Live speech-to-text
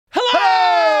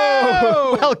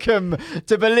Welcome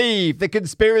to Believe, the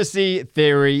Conspiracy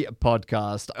Theory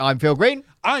podcast. I'm Phil Green.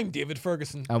 I'm David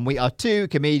Ferguson. And we are two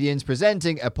comedians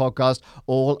presenting a podcast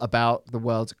all about the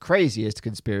world's craziest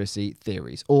conspiracy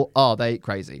theories. Or are they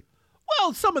crazy?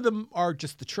 Well, some of them are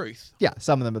just the truth. Yeah,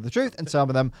 some of them are the truth and some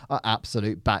of them are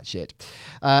absolute batshit.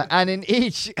 And in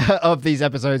each of these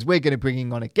episodes, we're going to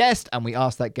bring on a guest and we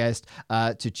ask that guest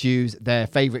to choose their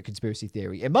favourite conspiracy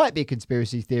theory. It might be a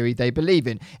conspiracy theory they believe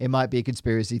in. It might be a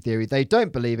conspiracy theory they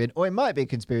don't believe in. Or it might be a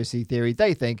conspiracy theory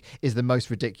they think is the most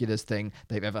ridiculous thing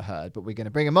they've ever heard. But we're going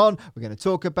to bring them on. We're going to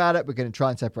talk about it. We're going to try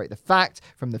and separate the fact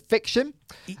from the fiction.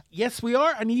 Yes, we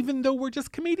are. And even though we're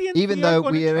just comedians, even though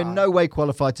we are in no way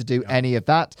qualified to do any of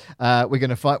that, we're going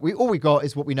to fight. All we got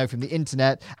is what we know from the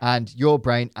internet and your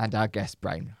brain and our guest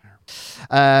brain.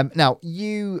 Now,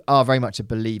 you are very much a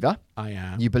believer. I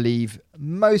am. You believe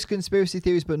most conspiracy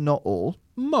theories, but not all.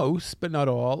 Most, but not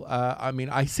all. I mean,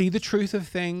 I see the truth of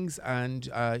things and,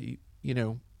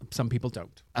 some people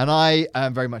don't. And I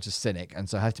am very much a cynic, and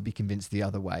so I have to be convinced the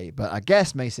other way. But our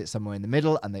guests may sit somewhere in the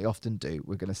middle, and they often do.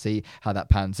 We're going to see how that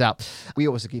pans out. We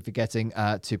also keep forgetting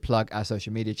to plug our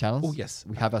social media channels. Oh, yes.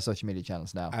 We have our social media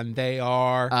channels now. And they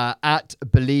are... at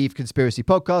Believe Conspiracy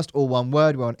Podcast, all one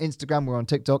word. We're on Instagram, we're on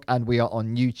TikTok, and we are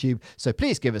on YouTube. So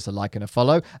please give us a like and a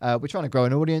follow. We're trying to grow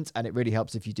an audience, and it really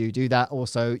helps if you do that.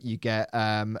 Also, you get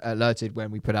alerted when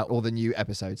we put out all the new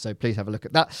episodes. So please have a look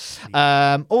at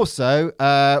that. Also,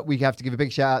 we have to give a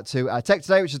big shout out to our tech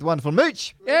today, which is the wonderful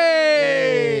Mooch.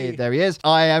 Yay! There he is.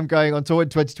 I am going on tour in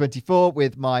 2024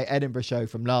 with my Edinburgh show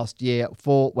from last year,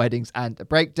 4 weddings and a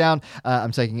breakdown.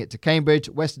 I'm taking it to Cambridge,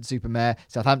 Weston-super-Mare,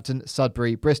 Southampton,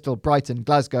 Sudbury, Bristol, Brighton,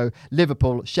 Glasgow,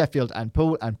 Liverpool, Sheffield and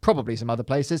Poole, and probably some other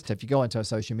places. So if you go onto our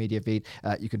social media feed,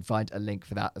 you can find a link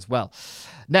for that as well.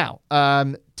 Now,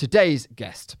 today's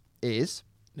guest is...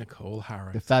 Nicole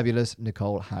Harris. The fabulous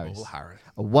Nicole Harris. Nicole Harris.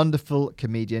 A wonderful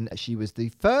comedian. She was the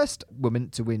first woman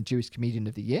to win Jewish Comedian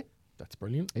of the Year. That's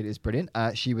brilliant. It is brilliant.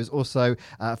 She was also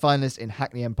a finalist in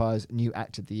Hackney Empire's New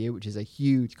Act of the Year, which is a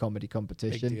huge comedy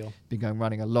competition. Big deal. Been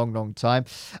running a long, long time.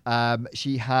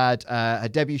 She had a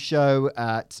debut show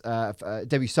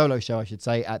debut solo show, I should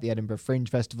say, at the Edinburgh Fringe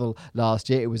Festival last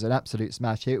year. It was an absolute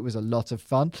smash hit. It was a lot of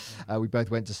fun. We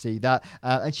both went to see that.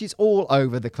 And she's all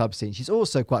over the club scene. She's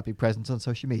also quite a big presence on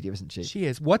social media, isn't she? She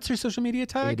is. What's her social media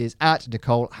tag? It is at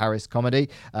Nicole Harris Comedy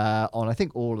on, I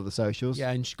think, all of the socials.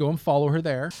 Yeah, and go and follow her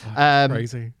there.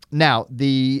 Crazy. Now,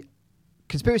 the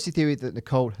conspiracy theory that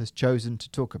Nicole has chosen to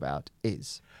talk about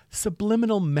is...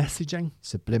 Subliminal messaging.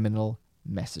 Subliminal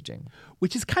messaging.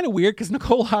 Which is kind of weird because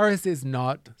Nicole Harris is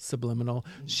not subliminal.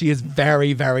 She is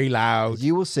very, very loud.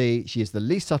 You will see she is the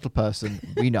least subtle person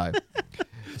we know.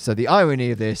 So the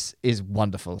irony of this is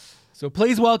wonderful. So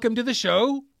please welcome to the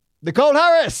show... Nicole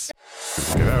Harris!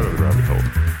 Get out of the rabbit hole.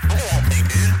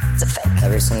 It's a fake.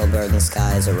 Every single bird in the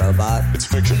sky is a robot. It's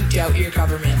fiction. Doubt your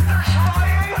government.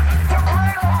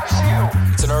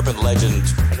 It's an urban legend.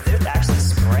 They're actually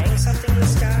spraying something in the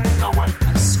sky. No way.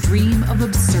 A stream of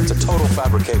absurdity. It's a total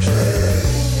fabrication.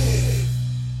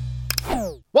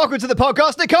 Welcome to the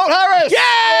podcast, Nicole Harris!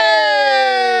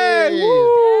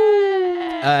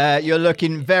 Yay! You're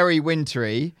looking very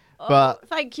wintry. But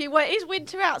thank you. Well, it is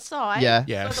winter outside. Yeah.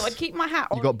 Yes. So I thought I'd keep my hat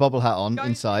on. You got bobble hat on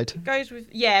inside. Goes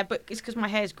with but it's because my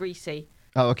hair's greasy.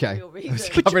 Oh, okay. Real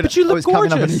reason. But you look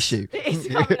covering up an gorgeous. issue. It is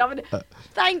coming up.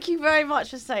 Thank you very much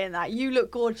for saying that. You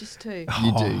look gorgeous too.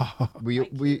 You do. We So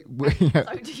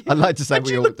do you. I'd like to say But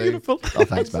we you all look do. beautiful. Oh,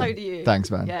 thanks, And man. so do you.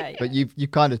 Thanks, man. Yeah, yeah. But you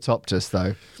kind of topped us,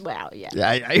 though. Well, yeah.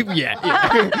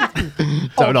 Yeah.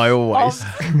 Don't I always?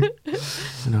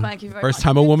 Thank you very much. First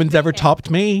time a woman's ever topped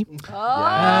me.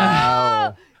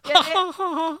 Wow. Get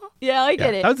it? Yeah, I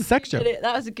get it. That was a sex Get joke. it?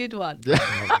 That was a good one.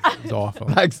 It's awful.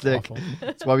 Thanks, Nick. Awful.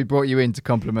 That's why we brought you in to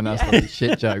compliment us on these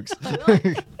shit jokes. I liked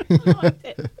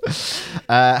it.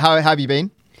 How have you been?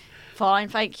 Fine,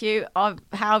 thank you. How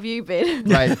have you been?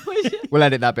 Right. We'll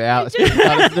edit that bit out.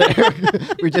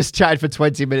 We just chatted for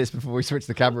 20 minutes before we switched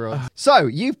the camera on. So,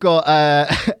 you've got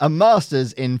a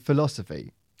master's in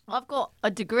philosophy. I've got a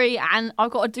degree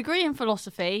in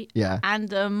philosophy. Yeah.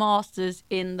 And a master's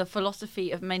in the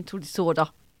philosophy of mental disorder.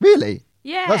 Really?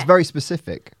 Yeah. That's very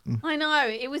specific. I know.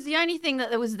 It was the only thing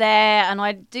that was there, and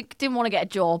I didn't want to get a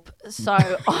job. So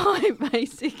I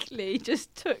basically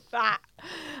just took that,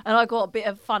 and I got a bit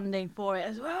of funding for it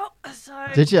as well. So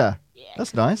Did you?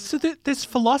 That's nice. So there's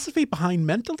philosophy behind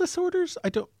mental disorders?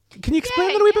 Can you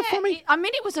explain that a wee bit for me? I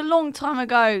mean, it was a long time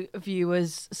ago,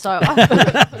 viewers. So,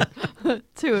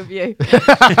 two of you,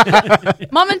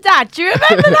 Mum and Dad. Do you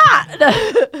remember that?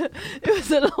 It was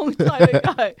a long time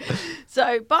ago.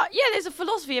 So, but yeah, there's a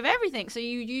philosophy of everything. So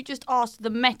you just ask the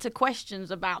meta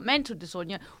questions about mental disorder.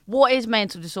 You know, what is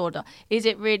mental disorder? Is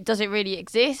it does it really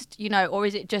exist? You know, or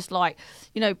is it just like,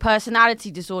 you know,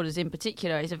 personality disorders in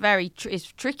particular? Is a very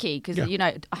it's tricky because you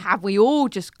know, have we all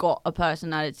just got a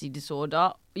personality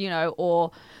disorder? You know,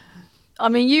 or I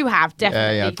mean, you have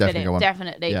definitely, definitely,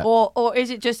 definitely. Yeah. Or is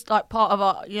it just like part of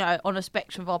our, you know, on a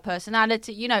spectrum of our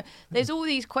personality? You know, there's all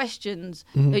these questions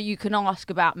that you can ask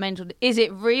about mental. Is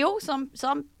it real? Some,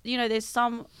 you know, there's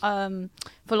some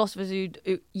philosophers who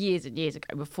years and years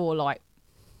ago, before like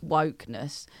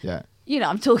wokeness. Yeah. You know,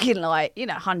 I'm talking like, you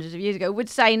know, hundreds of years ago, would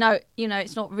say no. You know,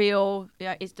 it's not real. You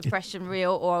know, is depression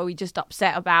real, or are we just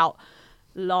upset about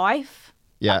life?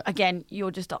 Yeah. Again, you're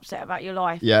just upset about your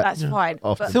life. Yeah. That's fine.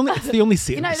 Often. But It's the only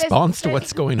sane You know, response to there's-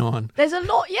 what's going on. there's a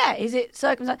lot, yeah. Is it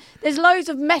circumstance? There's loads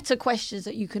of meta questions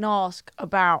that you can ask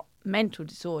about mental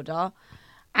disorder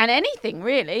and anything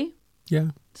really.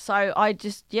 Yeah. So I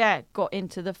just, got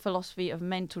into the philosophy of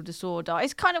mental disorder.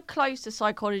 It's kind of close to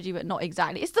psychology, but not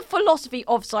exactly. It's the philosophy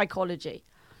of psychology.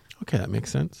 Okay, that makes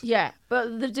sense. Yeah,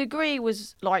 but the degree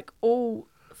was like all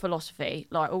philosophy,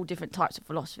 like all different types of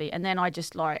philosophy, and then I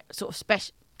just like sort of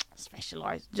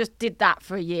specialised, just did that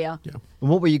for a year. Yeah. And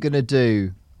what were you going to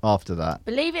do after that?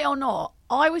 Believe it or not,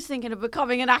 I was thinking of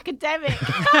becoming an academic.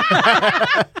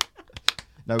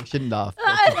 No, we shouldn't laugh.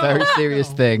 It's a very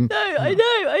serious thing. No, I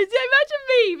know. Imagine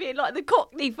me being like the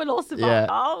Cockney philosopher. Yeah.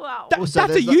 Oh, wow. Also, That's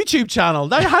a there's like- YouTube channel.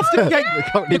 That has to get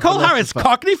Cockney Nicole Harris, philosopher.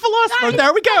 Cockney philosopher.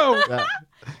 There we go. Yeah.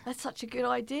 That's such a good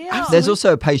idea. There's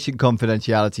also a patient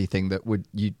confidentiality thing that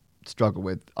you struggle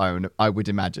with, I would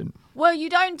imagine. Well, you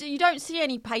don't see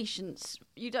any patients.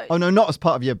 You don't. Oh, no, not as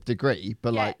part of your degree,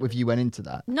 but Yeah. like if you went into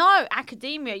that. No,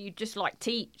 academia, you just like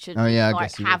teach and Oh, yeah, I like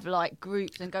guess you have like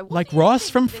groups and go. What Like do you Ross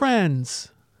think from of this?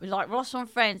 Friends. Like Ross from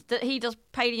Friends. He does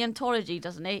paleontology,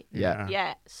 doesn't he? Yeah.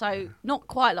 Yeah. So not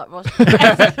quite like Ross from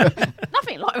Friends.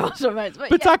 Nothing like Ross from Friends. But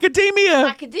But yeah. academia.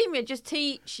 Academia just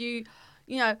teach you,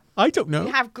 you know, I don't know.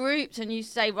 you have groups and you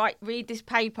say, right, read this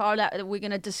paper. We're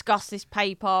going to discuss this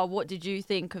paper. What did you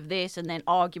think of this? And then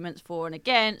arguments for and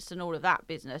against and all of that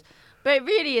business. But it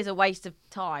really is a waste of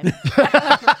time.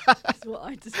 That's what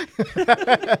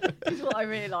I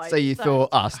realised. So you thought,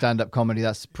 stand-up comedy,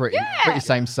 that's pretty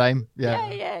same. Yeah.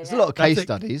 There's a lot of case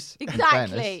studies. in fairness.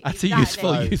 Exactly. That's a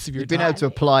useful use of your You've been time. able to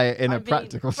apply it in I a mean,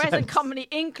 practical present sense. company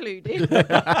included.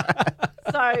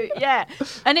 So yeah,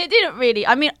 and it didn't really.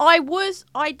 I mean, I was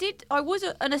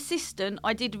an assistant.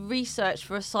 I did research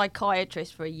for a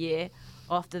psychiatrist for a year.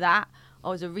 After that, I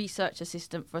was a research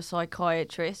assistant for a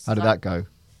psychiatrist. How did that go?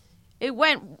 It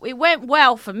went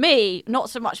well for me,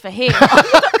 not so much for him.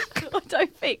 I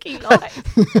don't think he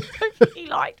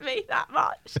liked me that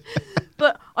much.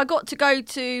 But I got to go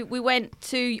to.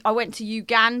 I went to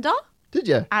Uganda Did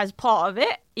you? as part of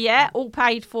it. Yeah, all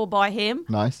paid for by him.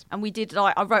 Nice. And we did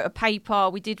I wrote a paper,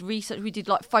 we did research, we did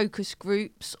like focus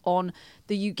groups on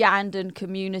the Ugandan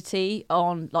community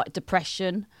on like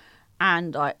depression,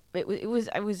 and it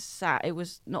was sad. It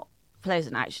was not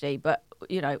pleasant actually, but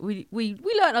you know, we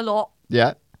learned a lot.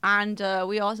 Yeah. And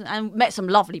we asked and met some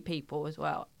lovely people as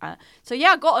well. So yeah,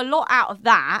 I got a lot out of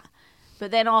that. But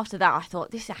then after that, I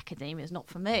thought, this academia is not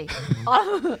for me.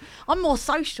 I'm more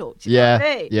social. Do you know what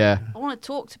I mean? Yeah. I want to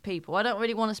talk to people. I don't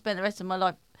really want to spend the rest of my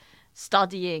life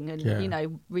studying and, you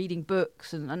know, reading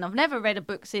books. And I've never read a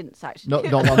book since, actually.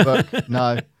 Not one book.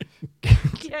 No.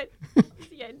 Yeah, it's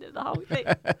the end of the whole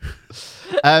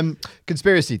thing.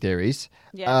 Conspiracy theories.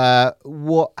 Yeah.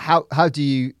 How do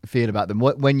you feel about them?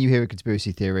 When you hear a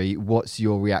conspiracy theory, what's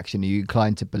your reaction? Are you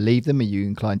inclined to believe them? Are you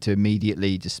inclined to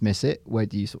immediately dismiss it? Where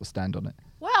do you sort of stand on it?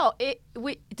 Well, it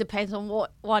depends on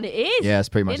what one it is. Yeah, it's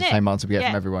pretty much the innit? same answer we get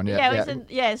from everyone.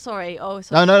 Sorry. Oh,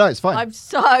 sorry. No, it's fine. I'm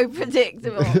so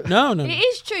predictable. No. It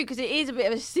is true because it is a bit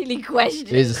of a silly question.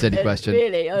 It is a silly question.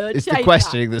 Really. It's the Change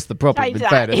questioning that. that's the problem. Change In that,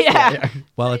 fairness. yeah.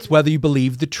 Well, it's whether you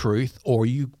believe the truth or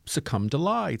you succumb to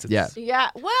lies. It's- Yeah.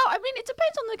 Well, I mean, it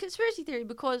depends on the conspiracy theory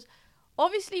because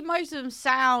obviously most of them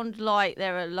sound like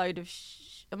they're a load of.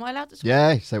 Am I allowed to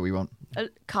swear? Yeah, say what we want.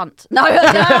 Cunt. No.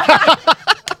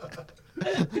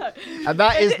 And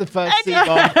that is the first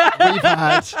C-bomb we've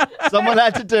had. Someone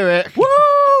had to do it. Woo!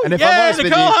 And if Yeah, I'm honest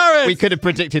with Nicole you, Harris! we could have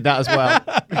predicted that as well.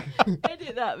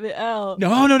 Edit that bit out.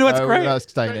 No, it's No, great. that's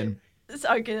staying in.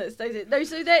 Okay, that's it. No,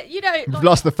 so that We've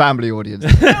lost the family audience.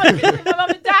 my mum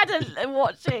and dad are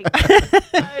watching.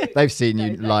 They've seen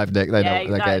you live, Nick. They know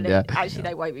exactly. again. Yeah. Actually,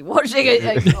 they won't be watching it.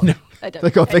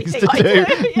 They've got things to do.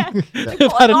 Yeah. They've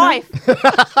got a life.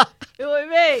 You know what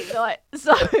I mean? Like,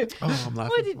 so. Oh, I'm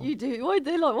laughing. Why didn't you do? Why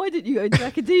didn't you go into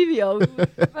academia? We would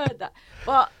have heard that.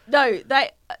 But no.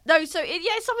 So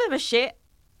some of them are shit.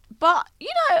 But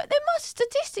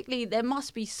statistically, there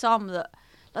must be some that.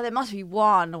 Like there must be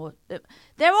one, or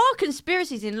there are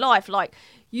conspiracies in life. Like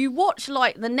you watch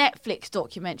like the Netflix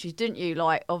documentaries, didn't you?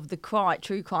 Like of the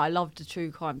true crime. I love the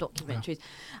true crime documentaries,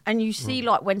 and you see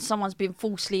like when someone's been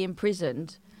falsely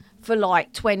imprisoned for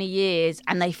like 20 years,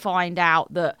 and they find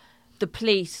out that the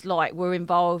police like were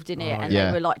involved in it, and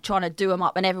they were like trying to do them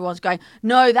up, and everyone's going,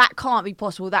 "No, that can't be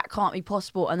possible. That can't be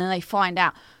possible," and then they find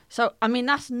out. So, I mean,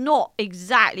 that's not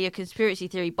exactly a conspiracy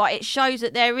theory, but it shows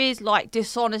that there is, like,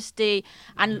 dishonesty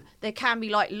and there can be,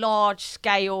 like,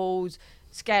 large-scale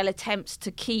attempts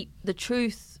to keep the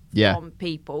truth from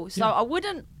people. So I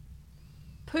wouldn't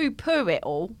poo-poo it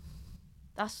all.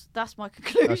 That's my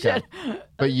conclusion. Okay.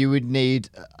 But you would need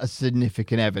a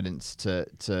significant evidence to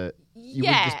you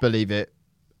wouldn't just believe it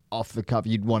off the cuff.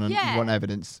 You'd want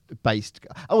evidence-based.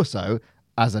 Also,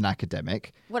 as an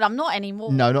academic, well, I'm not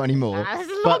anymore. No, not anymore.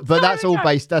 But that's all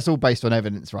based. That's all based on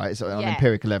evidence, right? So on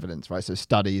empirical evidence, right? So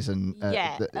studies and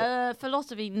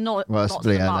philosophy, not. Well, not so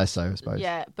much. less so, I suppose.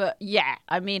 Yeah, but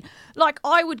I mean, like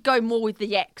I would go more with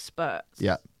the experts.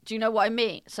 Yeah. Do you know what I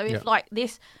mean? So if like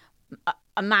this,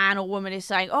 a man or woman is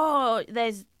saying, "Oh,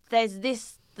 there's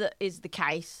this that is the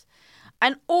case,"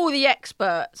 and all the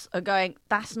experts are going,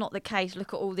 "That's not the case.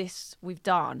 Look at all this we've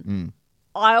done."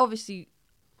 I obviously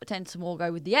tend to more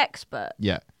go with the expert.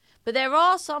 Yeah. But there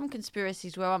are some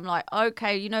conspiracies where I'm like,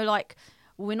 okay, like,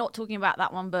 we're not talking about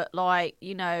that one, but like,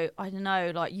 I don't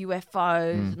know, like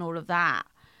UFOs and all of that,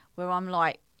 where I'm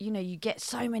like, you get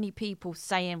so many people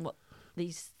saying what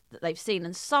that they've seen,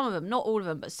 and some of them, not all of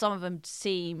them, but some of them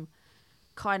seem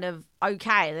kind of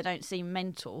okay. They don't seem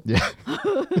mental. Yeah.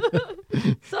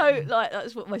 So, like,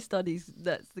 that's what my studies,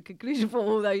 that's the conclusion for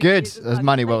all those. Good. That's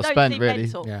money well spent, really.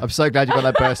 Yeah. I'm so glad you got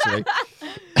that bursary.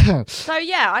 So,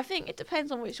 yeah, I think it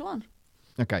depends on which one.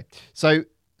 Okay. So,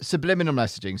 subliminal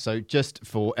messaging. So, just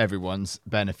for everyone's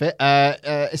benefit,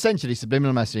 essentially,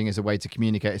 subliminal messaging is a way to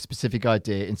communicate a specific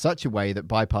idea in such a way that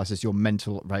bypasses your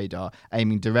mental radar,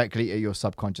 aiming directly at your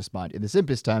subconscious mind. In the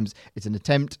simplest terms, it's an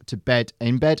attempt to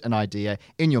embed an idea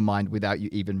in your mind without you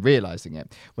even realizing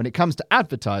it. When it comes to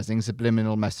advertising,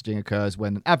 subliminal messaging occurs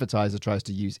when an advertiser tries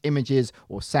to use images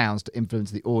or sounds to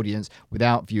influence the audience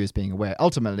without viewers being aware.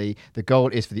 Ultimately, the goal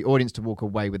is for the audience to walk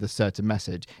away with a certain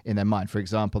message in their mind. For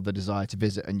example, the desire to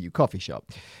visit a new coffee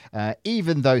shop.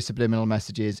 Even though subliminal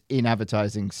messages in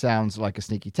advertising sounds like a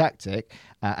sneaky tactic,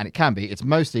 and it can be, it's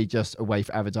mostly just a way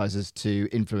for advertisers to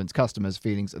influence customers'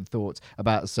 feelings and thoughts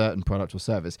about a certain product or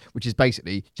service, which is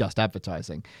basically just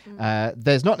advertising.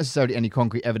 There's not necessarily any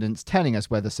concrete evidence telling us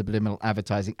whether subliminal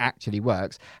advertising actually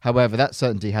works. However, that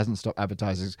certainty hasn't stopped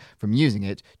advertisers from using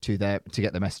it to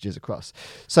get their messages across.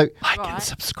 So like and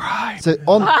subscribe. So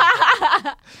on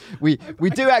we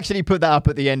do actually put that up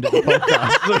at the end of the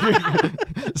podcast.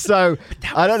 So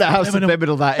I don't know how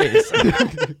subliminal that is.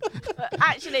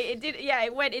 Actually, it did. Yeah,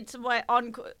 it went into my not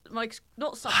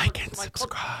like and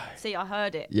subscribe. See, I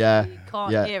heard it. Yeah, you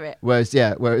can't hear it. Whereas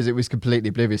it was completely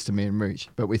oblivious to me and Rooch,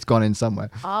 but it's gone in somewhere.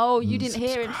 Oh, you didn't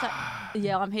hear it.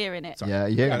 Yeah, I'm hearing it. Sorry. Yeah,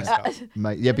 you hearing it,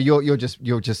 mate. Yeah, but you're just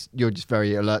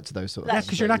very alert to those sort of things.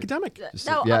 Because you're an academic.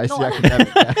 No, yeah, I'm it's not. the academic.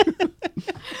 Yeah.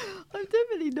 I'm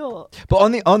definitely not. But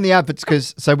on the adverts,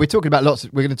 because so we're going to talk about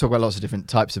lots of different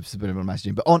types of subliminal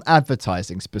messaging, but on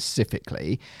advertising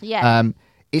specifically,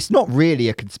 it's not really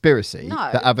a conspiracy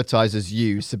that advertisers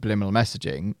use subliminal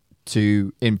messaging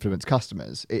to influence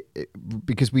customers,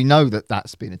 because we know that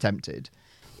that's been attempted.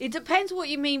 It depends what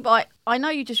you mean by. I know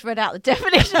you just read out the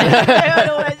definition of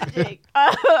subliminal messaging,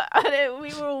 and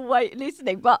we were all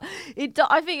listening. But I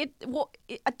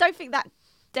don't think that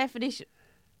definition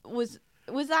was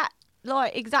that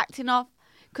like exact enough,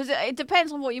 because it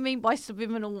depends on what you mean by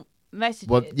subliminal messaging.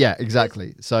 Well, yeah,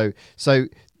 exactly. So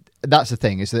that's the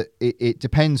thing, is that it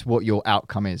depends what your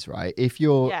outcome is, right? If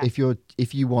you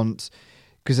want,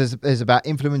 because there's about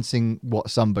influencing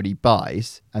what somebody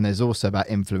buys, and there's also about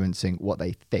influencing what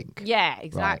they think. Yeah,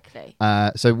 exactly.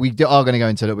 Right? So we are going to go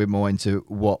into a little bit more into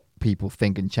what people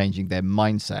think and changing their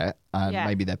mindset and Yeah.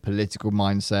 maybe their political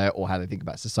mindset or how they think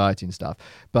about society and stuff.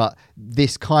 But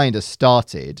this kind of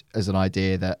started as an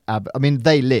idea that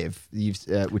They Live,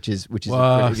 which is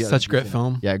Wow, such a great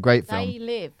film. Yeah, great film. They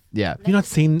Live. Yeah. Have you not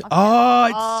seen? Oh,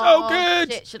 it's so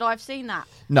good. Shit, should I have seen that?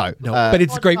 No, No, but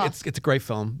it's What great. about? It's a great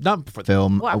film. Not for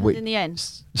film. What happened in the end?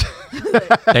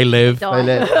 They live. Die. They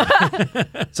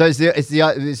live. So this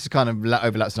is kind of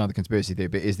overlaps another conspiracy theory,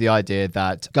 but is the idea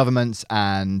that governments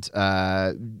and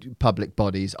public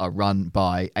bodies are run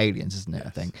by aliens, isn't it? I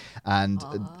think, and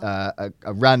a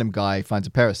random guy finds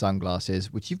a pair of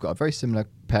sunglasses, which you've got a very similar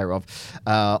pair of,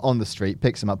 on the street,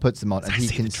 picks them up, puts them on, and he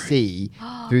can see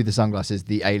through the sunglasses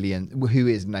the alien, who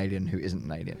is an alien, who isn't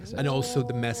an alien. And also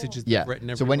the messages Yeah. written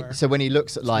So everywhere. when he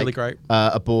looks at really like great.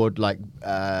 a board like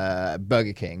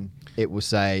Burger King, it will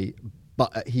say,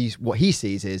 but what he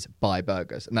sees is buy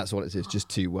burgers, and that's all it is, just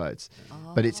 2 words.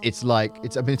 But it's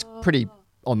pretty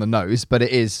on the nose, but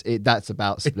that's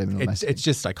about subliminal messaging. It's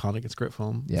just iconic. It's a great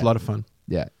film. Yeah. It's a lot of fun.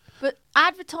 Yeah, But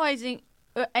advertising.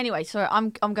 Anyway, sorry,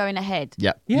 I'm going ahead.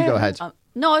 yeah. Yeah. You go ahead.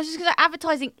 No, I was just going to say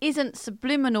advertising isn't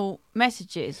subliminal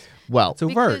messages. Well, It's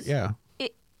overt. Yeah.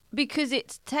 Because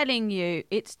it's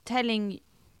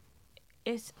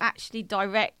actually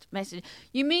direct message.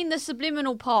 You mean the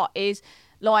subliminal part is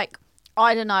like,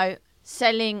 I don't know,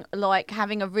 selling, like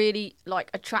having a really like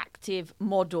attractive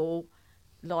model,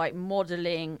 like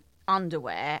modeling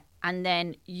underwear, and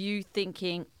then you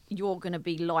thinking you're going to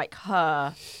be like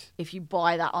her if you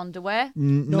buy that underwear.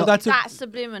 No, That's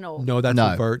subliminal. No, that's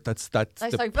No. overt. That's the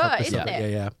overt, purpose isn't of it? Yeah,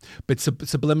 yeah. But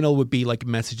subliminal would be like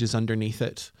messages underneath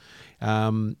it,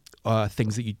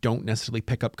 things that you don't necessarily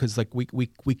pick up because like we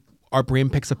our brain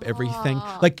picks up everything.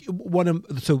 Like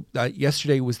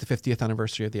yesterday was the 50th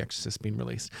anniversary of The Exorcist being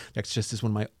released. The Exorcist is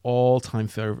one of my all-time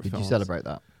favorite did films. you celebrate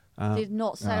that? Did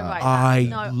not celebrate I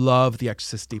that. No. love The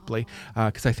Exorcist deeply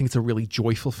because I think it's a really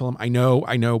joyful film. I know,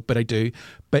 but I do.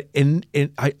 But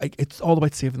it's all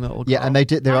about saving the little girl. Yeah, and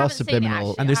there I are haven't seen it, subliminal.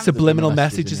 actually. And there's I haven't subliminal seen it.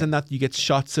 messages in that. You get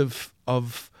shots of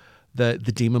the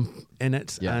demon in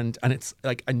it, Yeah. and it's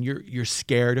like, and you're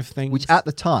scared of things. Which at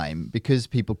the time, because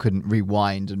people couldn't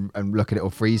rewind and look at it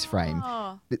or freeze frame,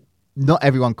 not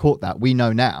everyone caught that. We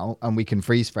know now, and we can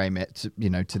freeze frame it to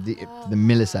the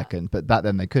millisecond. But back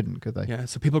then they couldn't, could they? Yeah,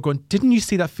 so people are going, didn't you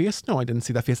see that face? No, I didn't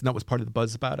see that face, and that was part of the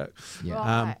buzz about it. Yeah.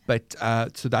 Right. But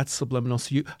so that's subliminal.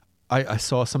 So I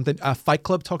saw something. Fight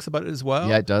Club talks about it as well.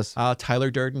 Yeah, it does.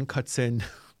 Tyler Durden cuts in.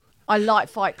 I like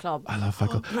Fight Club. I love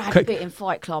Fight Club. Brad Cut- Pitt in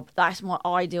Fight Club. That's my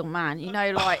ideal man. You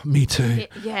know, like Me too.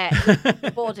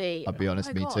 the body. I'll be honest,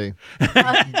 Oh me my God. too.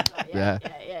 Yeah.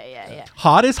 Yeah.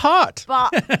 Hot is hot.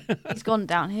 But he's gone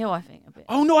downhill, I think, a bit.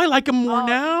 Oh no, I like him more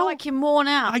now. You like him more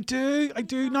now. I do.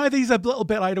 Now that he's a little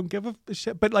bit, I don't give a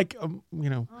shit. But like, Oh, I don't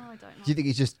know. Do you think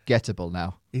he's just gettable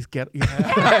now? he's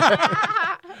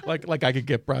like I could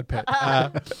get Brad Pitt.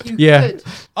 Yeah. could.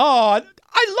 Oh,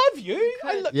 I love you.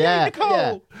 I love Yeah, Nicole.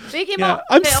 yeah. Big him Yeah. up.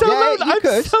 I'm Phil. so Yeah, lonely. you I'm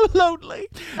could. so lonely.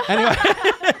 Anyway,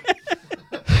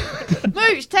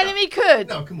 Mooch, tell him he could.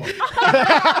 come on.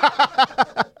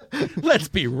 let's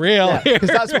be real here. Because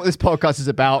that's what this podcast is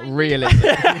about, really.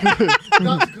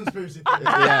 That's conspiracy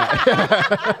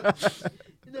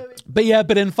theory.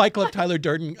 But in Fight Club, Tyler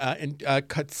Durden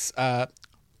cuts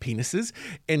penises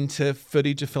into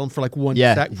footage of film for like 1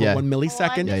 Yeah, sec for yeah. 1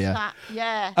 millisecond.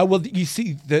 Yeah. Well, you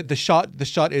see the shot. The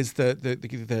shot is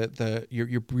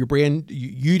your brain.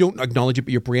 You don't acknowledge it,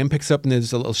 but your brain picks up, and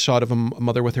there's a little shot of a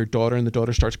mother with her daughter, and the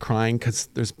daughter starts crying because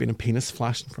there's been a penis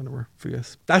flashed in front of her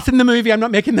face. That's in the movie. I'm not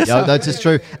making this Yeah, up. that's just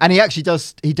true. And he actually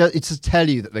does. It's to tell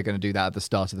you that they're going to do that at the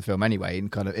start of the film anyway,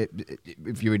 and kind of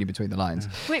if you're reading between the lines.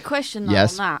 Quick question though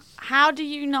Yes. on that. How do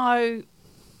you know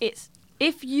it's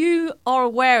if you are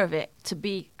aware of it to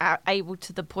be able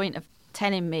to the point of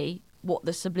telling me what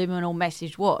the subliminal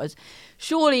message was?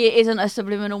 Surely it isn't a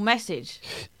subliminal message.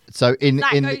 So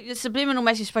The subliminal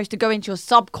message is supposed to go into your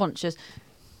subconscious.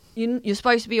 You're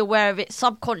supposed to be aware of it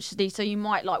subconsciously, so you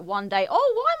might like one day, why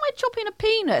am I chopping a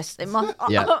penis? It must.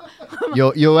 Yeah.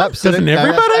 You're absolutely. Doesn't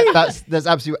everybody? That's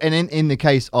absolutely. And in the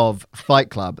case of Fight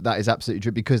Club, that is absolutely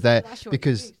true because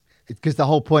because the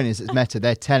whole point is it's meta.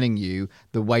 They're telling you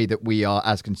the way that we are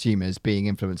as consumers being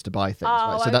influenced to buy things.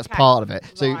 Oh, right? So that's okay. part of it.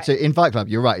 So Right. so in Fight Club,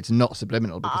 you're right. It's not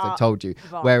subliminal because they've told you.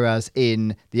 right. Whereas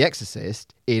in The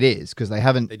Exorcist, it is because they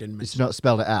haven't. They didn't It's mention not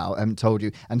spelled it out. Haven't told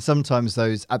you. And sometimes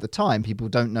those at the time people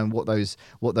don't know what those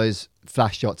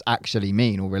flash shots actually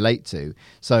mean or relate to.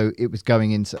 So it was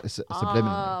going into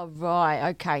subliminally. Oh, right.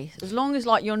 Okay. As long as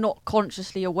like you're not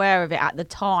consciously aware of it at the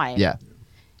time. Yeah.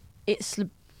 It's.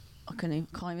 can't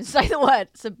even say the word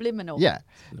subliminal. Yeah,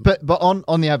 but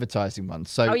on the advertising one.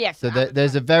 So, Oh, yes,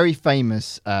 there's a very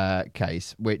famous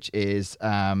case which is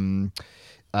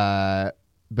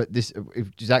but this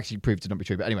is actually proved to not be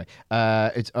true. But anyway,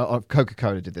 it's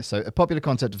Coca-Cola did this. So a popular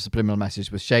concept of subliminal message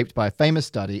was shaped by a famous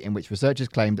study in which researchers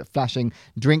claimed that flashing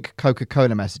 "drink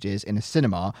Coca-Cola" messages in a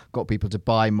cinema got people to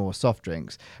buy more soft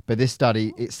drinks. But this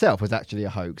study itself was actually a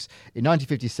hoax. In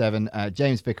 1957,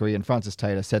 James Vickery and Francis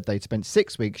Taylor said they'd spent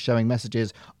 6 weeks showing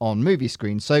messages on movie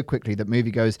screens so quickly that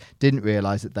moviegoers didn't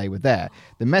realise that they were there.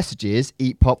 The messages,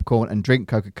 eat popcorn and drink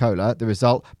Coca-Cola. The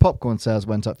result, popcorn sales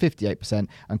went up 58%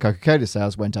 and Coca-Cola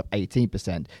sales went up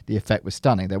 18%. The effect was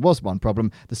stunning. There was one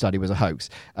problem: the study was a hoax.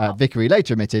 Vickery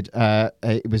later admitted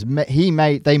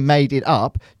they made it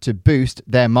up to boost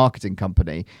their marketing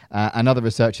company, and other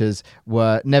researchers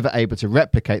were never able to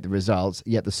replicate the results.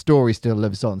 Yet the story still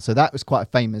lives on. So that was quite a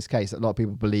famous case that a lot of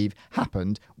people believe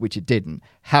happened, which it didn't.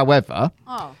 However,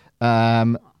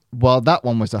 while that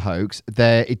one was a hoax,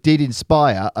 it did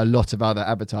inspire a lot of other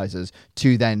advertisers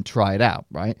to then try it out.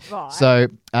 Right. So.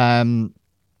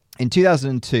 In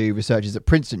 2002, researchers at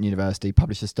Princeton University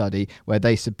published a study where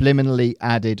they subliminally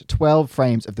added 12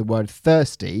 frames of the word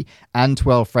thirsty and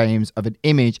 12 frames of an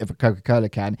image of a Coca-Cola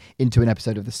can into an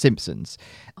episode of The Simpsons.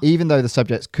 Even though the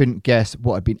subjects couldn't guess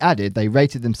what had been added, they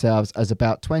rated themselves as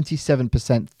about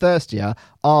 27% thirstier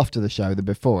after the show than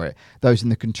before it. Those in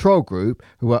the control group,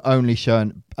 who were only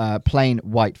shown plain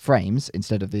white frames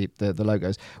instead of the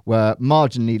logos, were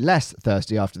marginally less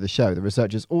thirsty after the show. The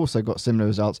researchers also got similar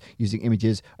results using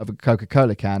images of a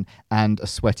Coca-Cola can and a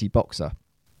sweaty boxer.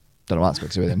 Don't know what that's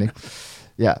got to do with anything.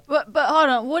 Yeah. But hold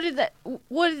on, what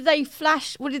did they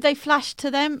flash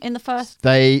to them in the first?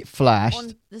 They flashed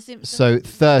On The Simpsons? so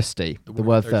thirsty, the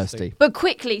word thirsty. But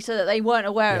quickly, so that they weren't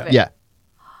aware of it. Yeah.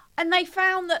 And they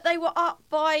found that they were up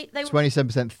by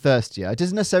 27% thirstier. It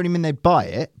doesn't necessarily mean they buy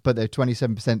it, but they're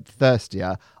 27%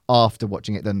 thirstier after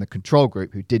watching it than the control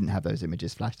group who didn't have those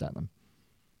images flashed at them.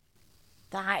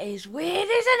 That is weird, isn't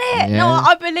it? Yeah. No,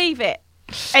 I believe it.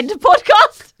 End of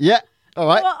podcast. Yeah. All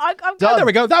right. Well, I'm Done. going- There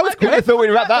we go. That was I good. thought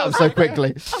we'd wrap that up so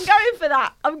quickly. I'm going for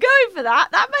that.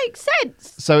 That makes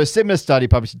sense. So a similar study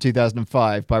published in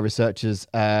 2005 by researchers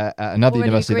at another Already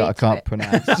university that I agreed to can't it.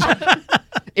 pronounce.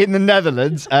 In the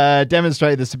Netherlands,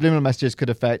 demonstrated that subliminal messages could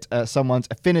affect someone's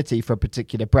affinity for a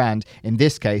particular brand, in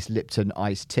this case, Lipton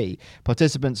iced tea.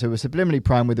 Participants who were subliminally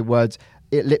primed with the words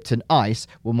Lipton Ice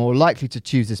were more likely to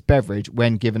choose this beverage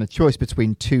when given a choice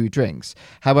between two drinks.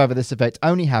 However, this effect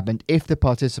only happened if the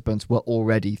participants were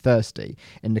already thirsty.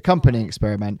 In the accompanying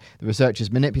experiment, the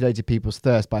researchers manipulated people's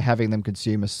thirst by having them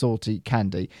consume a salty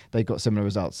candy. They got similar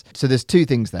results. So there's two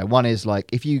things there. One is like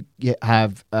if you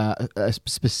have a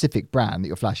specific brand that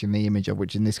you're flashing the image of,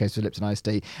 which in this case was Lipton iced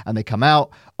tea, and they come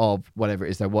out of whatever it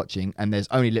is they're watching, and there's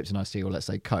only Lipton iced tea, or let's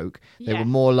say Coke, they were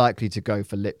more likely to go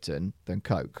for Lipton than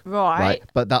Coke. Right.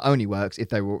 But that only works if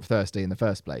they were thirsty in the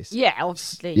first place. Yeah,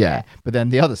 obviously. Yeah. But then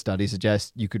the other study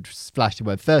suggests you could flash the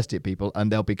word thirsty at people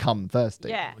and they'll become thirsty.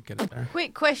 Yeah. Get it there.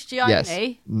 Quick question Yes.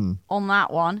 on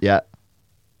that one. Yeah.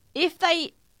 If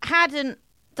they hadn't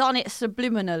done it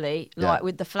subliminally, Yeah. like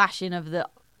with the flashing of the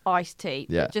iced tea,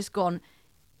 Yeah. but just gone,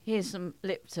 here's some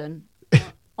Lipton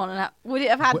on an app, would it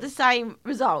have had the same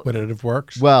result? Would it have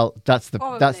worked? Well, that's the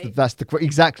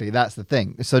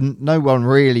thing. So no one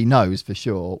really knows for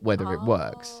sure whether it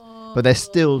works. But they're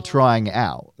still trying it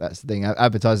out. That's the thing.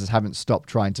 Advertisers haven't stopped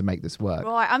trying to make this work.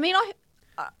 Right. I mean, I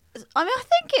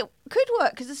think it could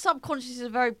work because the subconscious is a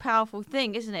very powerful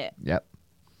thing, isn't it? Yep.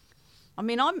 I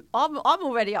mean, I'm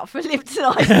already up for Lipton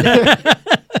iced tea.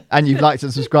 And you've liked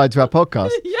and subscribed to our podcast.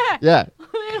 Yeah. Yeah.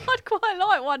 I mean, I'd quite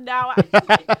like one now, actually.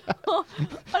 And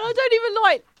I don't even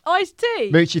like iced tea.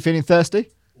 Mooch, you feeling thirsty?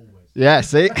 Always. Yeah,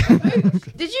 see? Have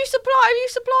you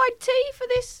supplied tea for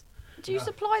this? Do you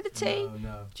supply the tea?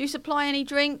 No. Do you supply any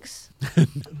drinks?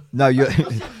 No, you're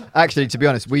actually, to be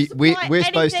honest, we're Supply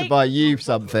supposed to anything. buy you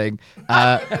something,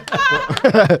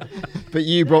 but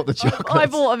you brought the chocolate. I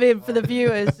bought them in for the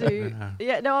viewers.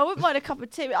 I wouldn't mind a cup of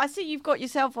tea. I see you've got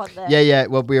yourself one there. Yeah.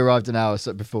 Well, we arrived an hour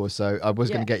before, so I was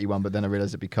going Yeah. to get you one, but then I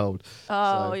realised it'd be cold.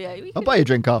 Oh, So yeah. we I'll could- buy you a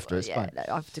drink after. It's yeah, fine. no,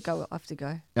 I have to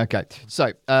go. Okay,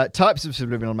 so types of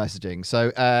subliminal messaging.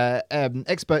 So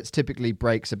experts typically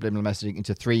break subliminal messaging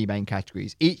into three main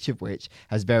categories, each of which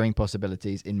has varying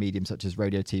possibilities in mediums such as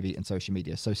radio, TV, TV, and social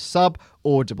media. So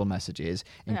sub-audible messages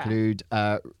include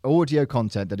audio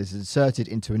content that is inserted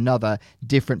into another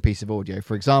different piece of audio.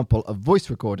 For example, a voice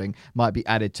recording might be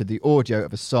added to the audio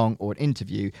of a song or an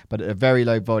interview, but at a very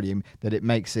low volume that it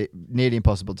makes it nearly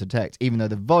impossible to detect. Even though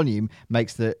the volume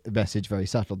makes the message very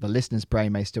subtle, the listener's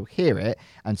brain may still hear it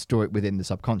and store it within the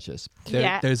subconscious.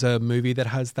 There's a movie that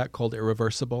has that called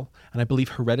Irreversible, and I believe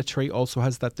Hereditary also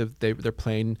has that. They're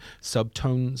playing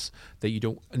subtones that you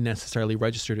don't necessarily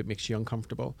register. It makes you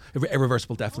uncomfortable.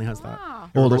 Irreversible definitely has that.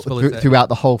 Throughout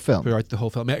the whole film. Throughout the whole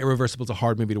film. Irreversible is a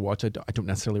hard movie to watch. I don't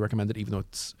necessarily recommend it, even though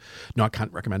it's no, I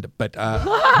can't recommend it. But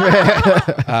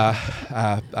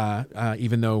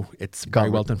even though it's very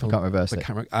well done film, can't reverse it.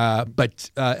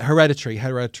 But Hereditary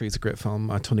is a great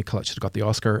film. Toni Collette should have got the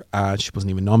Oscar. She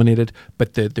wasn't even nominated.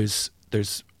 But there's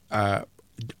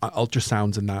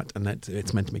ultrasounds in that, and that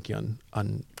it's meant to make you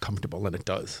uncomfortable, and it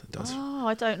does. Oh,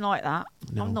 I don't like that.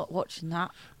 No. I'm not watching that.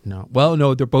 No. Well,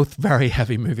 no, they're both very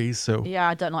heavy movies. So Yeah,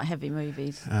 I don't like heavy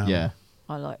movies. Yeah.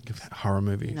 I like horror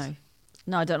movies.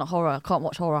 No, I don't like horror. I can't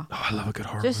watch horror. Oh, I love a good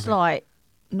horror Just movie. like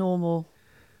normal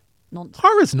nonsense.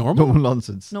 Horror is normal. Normal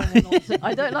nonsense. Normal nonsense.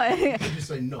 I don't like. Just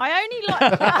say no. I only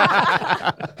like.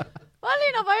 Well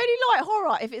enough, I only like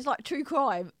horror if it's like true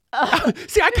crime.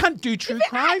 See, I can't do true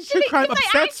crime. True crime if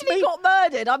upsets they actually me. got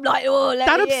murdered, I'm like, oh, let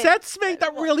That me in. upsets me.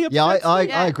 That really Yeah, upsets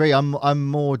me. I agree. I'm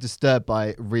more disturbed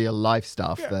by real life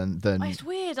stuff than. It's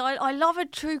weird. I love a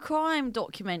true crime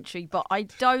documentary, but I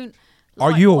don't.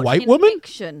 Are like you a watching white woman?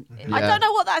 Fiction. I Yeah. don't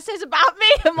know what that says about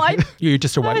me. Am I? You're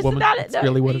just a white woman. That's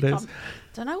really what it is.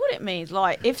 Don't know what it means.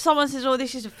 Like, if someone says, "Oh,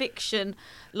 this is a fiction,"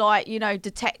 like,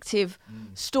 detective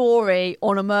story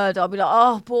on a murder, I'll be like,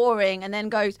 "Oh, boring," and then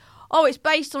goes, "Oh, it's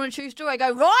based on a true story." I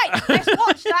go, "Right, let's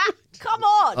watch that. Come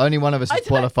on." Only one of us I is don't-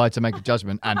 qualified to make a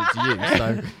judgment, and it's you.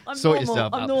 So I'm sort normal.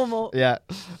 yourself I'm out. normal. Yeah.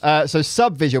 So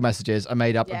sub-visual messages are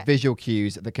made up Yeah. of visual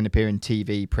cues that can appear in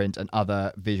TV, print, and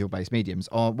other visual-based mediums.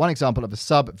 One example of a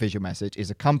sub-visual message is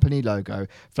a company logo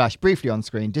flash briefly on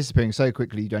screen, disappearing so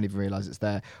quickly you don't even realise it's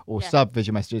there. Or Yeah.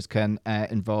 sub-visual messages can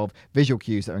involve visual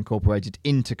cues that are incorporated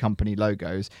into company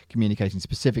logos, communicating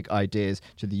specific ideas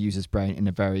to the user's brain in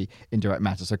a very indirect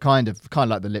manner. So kind of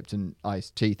like the Lipton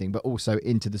iced tea thing, but also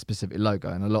into the specific logo.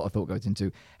 And a lot of thought goes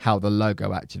into how the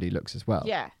logo actually looks as well.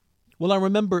 Yeah. Well, I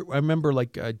remember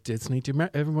like Disney.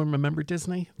 Everyone remember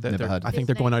Disney? Never heard of I think Disney.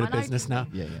 they're going out of I know business now.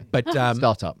 Yeah. But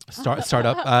Startup.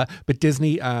 startup. But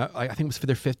Disney, I think it was for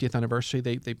their 50th anniversary.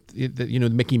 They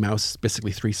Mickey Mouse,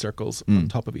 basically 3 circles on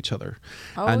top of each other,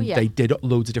 Oh, and yeah. they did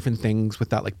loads of different things with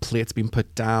that, like plates being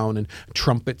put down and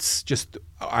trumpets just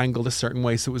angled a certain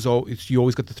way. So you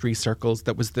always got the 3 circles.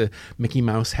 That was the Mickey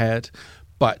Mouse head.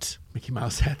 But Mickey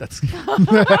Mouse head, that's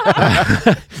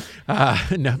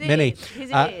no, Minnie.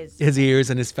 His ears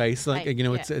and his face. Like, Right,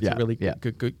 it's Yeah, a really yeah.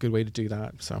 good way to do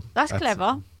that. So That's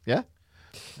clever. Yeah.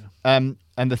 And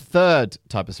the third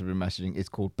type of subliminal messaging is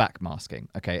called backmasking.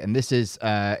 Okay, and this is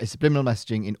subliminal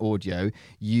messaging in audio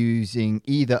using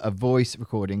either a voice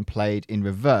recording played in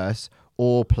reverse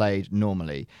or played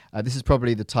normally. This is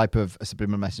probably the type of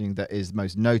subliminal messaging that is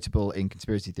most notable in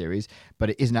conspiracy theories, but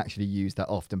it isn't actually used that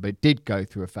often. But it did go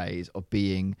through a phase of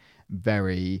being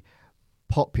very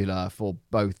popular for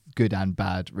both good and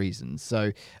bad reasons.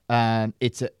 So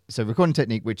it's a recording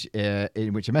technique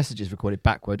in which a message is recorded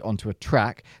backward onto a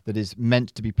track that is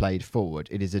meant to be played forward.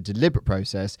 It is a deliberate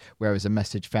process, whereas a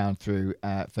message found through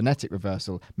phonetic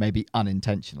reversal may be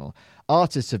unintentional.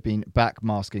 Artists have been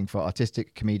backmasking for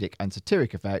artistic, comedic, and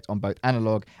satiric effect on both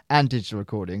analog and digital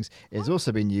recordings. It has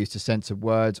also been used to censor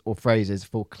words or phrases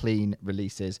for clean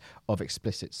releases of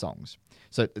explicit songs.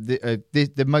 So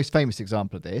the most famous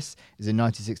example of this is in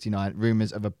 1969,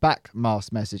 rumours of a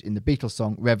backmasked message in the Beatles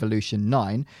song Revolution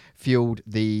 9 fueled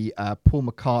the Paul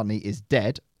McCartney is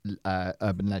dead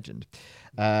urban legend.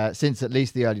 Since at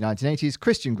least the early 1980s,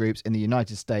 Christian groups in the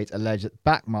United States alleged that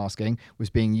backmasking was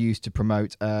being used to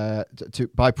promote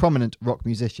by prominent rock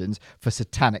musicians for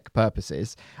satanic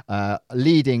purposes,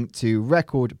 leading to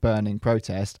record-burning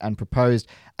protest and proposed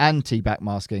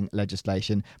anti-backmasking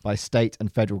legislation by state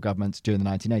and federal governments during the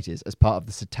 1980s as part of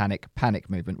the Satanic Panic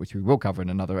movement, which we will cover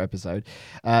in another episode.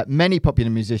 Many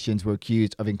popular musicians were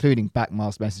accused of including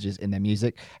backmasked messages in their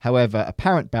music. However,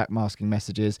 apparent backmasking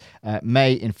messages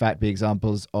may in fact be examples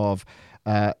of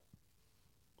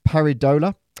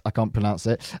pareidolia. I can't pronounce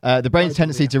it. The brain's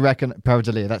tendency to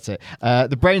pareidolia. That's it.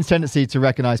 The brain's tendency to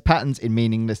recognize patterns in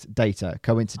meaningless data,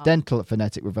 coincidental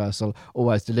phonetic reversal,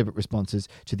 or as deliberate responses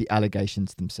to the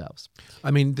allegations themselves.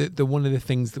 I mean, the one of the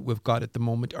things that we've got at the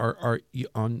moment are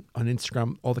on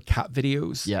Instagram, all the cat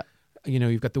videos. Yeah.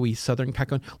 you've got the wee southern cat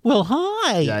going, well,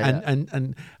 hi, Yeah,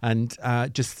 and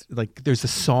just like there's a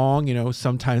song,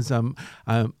 sometimes I'm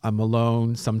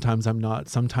alone, sometimes I'm not,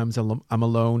 sometimes I'm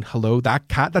alone. Hello, that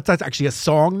cat. That's actually a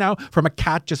song now from a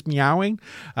cat just meowing.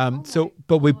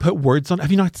 But we put words on.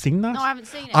 Have you not seen that? No, I haven't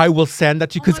seen it. I will send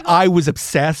that to you because I was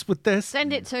obsessed with this.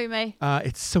 Send it to me.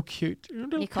 It's so cute.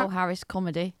 Nicole Harris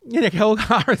comedy. Yeah, Nicole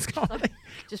Harris comedy.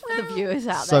 Just for the viewers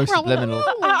out So there. subliminal.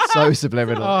 So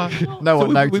subliminal. No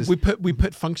one noticed. We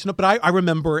put function up, but I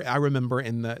remember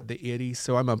in the 80s,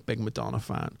 so I'm a big Madonna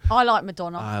fan. I like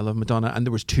Madonna. I love Madonna, and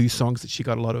there was 2 songs that she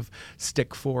got a lot of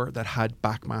stick for that had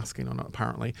backmasking on it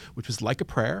apparently, which was Like a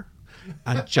Prayer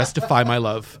and Justify My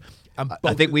Love. And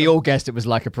I think we all guessed it was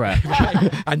Like a Prayer.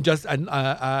 and if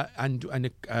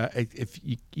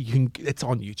you can, it's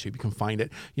on YouTube, you can find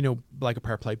it. Like a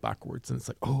Prayer played backwards, and it's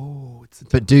like, it's.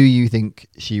 But do you think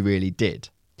she really did?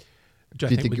 Do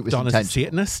you think it was Madonna's a intentional?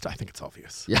 Satanist? I think it's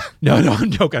obvious. Yeah. No,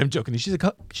 I'm joking. She's a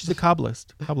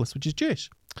Kabbalist, which is Jewish.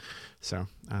 So.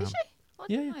 Is she? I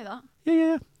didn't know that.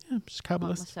 Yeah. She's a Like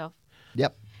Kabbalist. myself.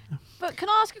 Yep. But can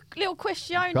I ask a little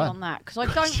question Go on. on that? Because I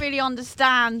don't really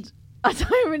understand. I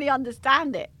don't really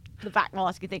understand it, the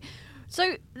backmasking thing.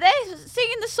 So they're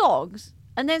singing the songs,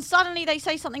 and then suddenly they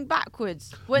say something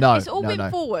backwards when No, it's all no, been no.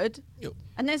 forward,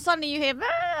 and then suddenly you hear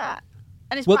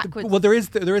and it's Well, backwards. well, there is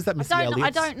that Missy I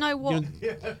Elliott. don't know what.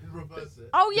 Reverse it.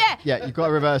 Oh yeah. Yeah, you've got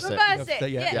to reverse it. Reverse it.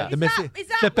 Yeah. Is The Missy, that, is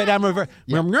that flip it and reverse.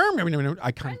 Yeah.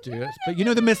 I can't do it, but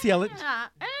the Missy Elliott.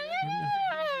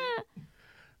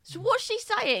 So what's she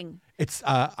saying? It's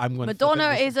I'm going.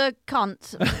 Madonna is a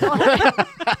cunt.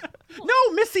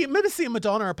 No, Missy and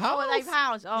Madonna are pals. Oh, are they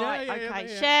pals? All Yeah, right, yeah,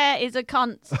 okay. yeah. Cher is a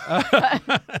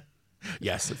cunt.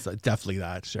 Yes, it's definitely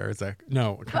that. Sure, it's a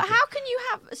no. But how can you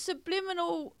have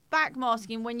subliminal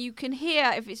backmasking when you can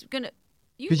hear if it's gonna?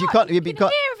 'Cause you know, can't- You you can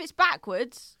can't- hear if it's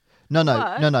backwards. No.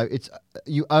 Word. It's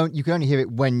you can only hear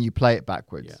it when you play it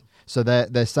backwards. Yeah. So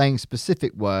they're saying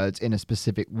specific words in a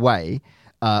specific way.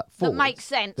 Forwards, makes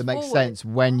sense That makes forward. sense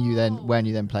when you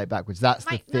then play it backwards. That's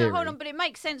the theory. No, hold on, but it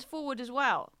makes sense forward as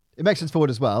well. It makes sense forward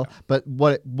as well, but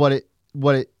what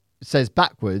it says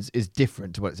backwards is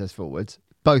different to what it says forwards.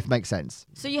 Both make sense.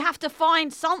 So you have to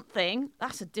find something.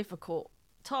 That's a difficult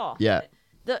task. Yeah.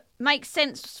 That makes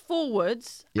sense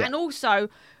forwards Yeah. and also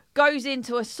goes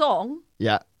into a song.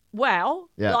 Yeah. Well,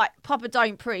 Yeah. like Papa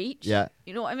Don't Preach. Yeah.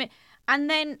 You know what I mean?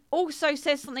 And then also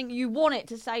says something you want it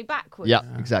to say backwards. Yeah.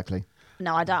 Exactly.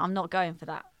 No, I don't. I'm not going for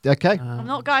that. Okay. I'm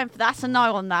not going for that. That's a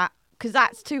no on that because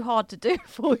that's too hard to do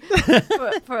for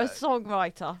a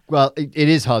songwriter. Well, it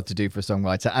is hard to do for a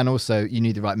songwriter, and also you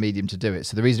need the right medium to do it.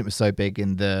 So the reason it was so big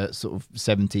in the sort of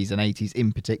 70s and 80s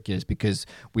in particular is because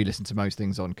we listened to most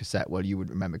things on cassette. Well, you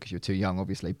wouldn't remember because you're too young,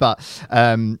 obviously. But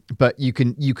you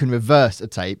can reverse a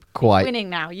tape quite.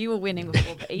 Winning now. You were winning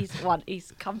before, but he's won.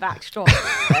 He's come back strong.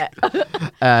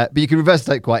 But you can reverse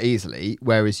a tape quite easily,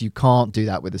 whereas you can't do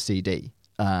that with a CD.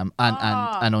 And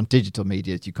on digital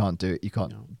media, you can't do it. You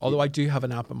can't. Although I do have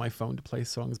an app on my phone to play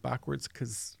songs backwards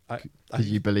because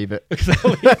You believe it.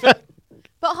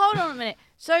 But hold on a minute.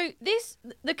 So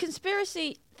the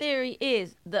conspiracy theory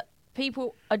is that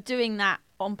people are doing that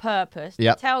on purpose to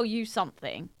Yep. tell you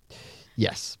something,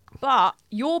 Yes. but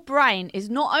your brain is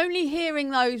not only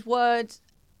hearing those words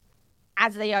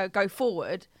as they go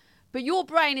forward, but your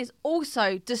brain is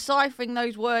also deciphering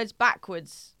those words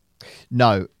backwards.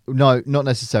 No, not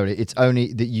necessarily. It's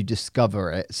only that you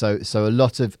discover it. So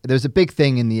there's a big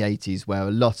thing in the 80s where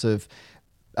a lot of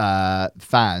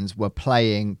fans were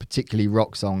playing particularly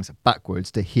rock songs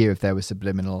backwards to hear if there were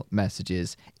subliminal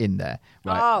messages in there.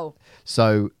 Right. Oh.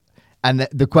 So, and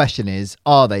the question is,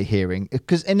 are they hearing?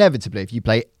 Because inevitably, if you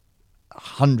play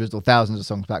hundreds or thousands of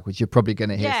songs backwards, you're probably going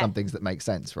to hear Yeah. some things that make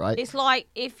sense, right? It's like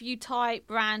if you type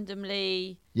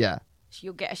randomly, Yeah.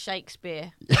 you'll get a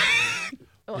Shakespeare.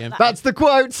 Yeah, That's the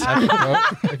quote.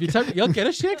 if you type, you'll get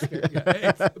a Shakespeare.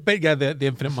 But yeah, the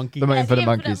Infinite Monkey. The Yeah, for the Infinite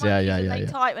monkeys. Yeah. and They Yeah.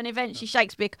 type and eventually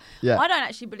Shakespeare. Yeah. I don't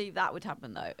actually believe that would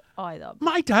happen though either.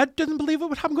 My dad doesn't believe it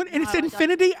would happen. And it's No, I don't.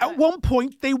 infinity. At one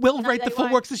point, they will No, write they the full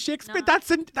won't. works of Shakespeare. No.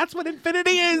 That's what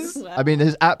infinity is. I mean,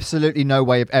 there's absolutely no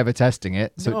way of ever testing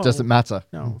it, so No. it doesn't matter.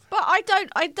 No. But I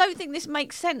don't think this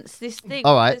makes sense. This thing.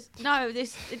 All right.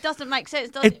 It doesn't make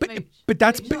sense, does it? Mooch? But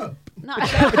that's No.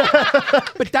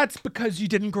 but that's because you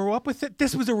didn't grow up with it.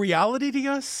 This was a reality to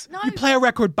us. No. You play a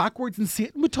record backwards and see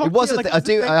it. And we talk. It was to a you thing. like it's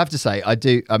a I have to say, I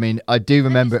do. I mean, I do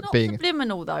remember it's it not being.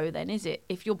 subliminal though. Then is it?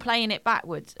 If you're playing it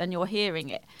backwards and you're hearing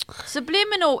it,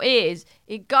 subliminal is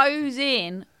it goes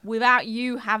in without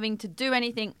you having to do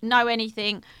anything, know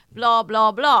anything, blah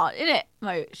blah blah. Isn't it,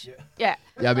 Mooch? Yeah.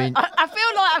 Yeah, I mean, I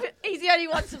feel like he's the only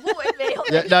one supporting me. On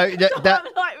Yeah, this. no, So that-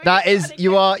 I'm like That is,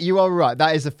 you are right.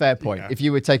 That is a fair point. Yeah. If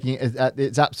you were taking it at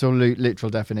its absolute literal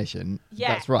definition,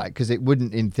 Yeah. that's right. Because it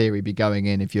wouldn't, in theory, be going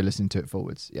in if you're listening to it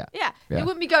forwards. Yeah. Yeah, Yeah. it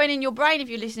wouldn't be going in your brain if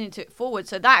you're listening to it forward.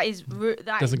 So that is that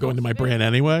Doesn't is go not into my brain subliminal.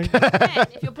 anyway. Then,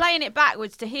 if you're playing it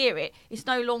backwards to hear it, it's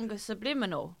no longer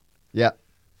subliminal. Yeah.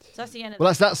 So that's the end of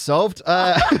Well, that's solved.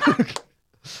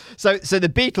 So the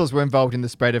Beatles were involved in the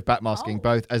spread of backmasking,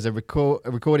 both as a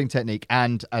recording technique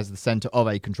and as the centre of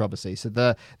a controversy. So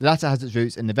the latter has its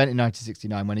roots in an event in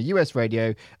 1969 when a US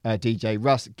radio DJ,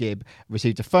 Russ Gibb,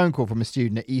 received a phone call from a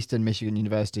student at Eastern Michigan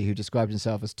University who described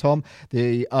himself as Tom.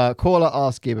 The caller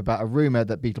asked Gibb about a rumour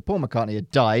that Beatle Paul McCartney had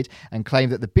died and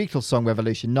claimed that the Beatles song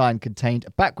Revolution 9 contained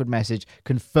a backward message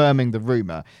confirming the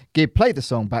rumour. Gibb played the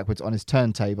song backwards on his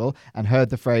turntable and heard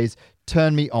the phrase,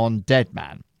 "Turn me on, dead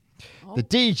man." The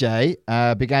DJ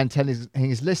began telling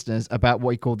his listeners about what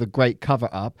he called the Great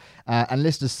Cover-Up, and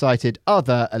listeners cited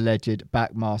other alleged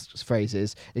backmasked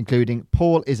phrases, including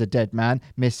 "Paul is a dead man,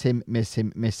 miss him, miss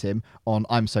him, miss him" on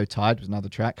 "I'm So Tired" was another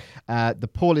track. The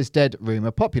 "Paul is dead"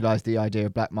 rumour popularised the idea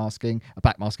of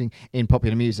backmasking in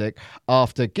popular music.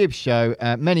 After Gibbs' show,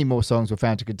 many more songs were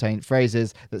found to contain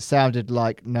phrases that sounded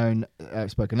like known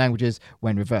spoken languages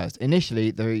when reversed.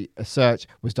 Initially, the search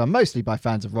was done mostly by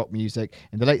fans of rock music.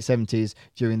 In the late 70s,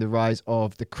 during the rise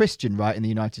of the Christian right in the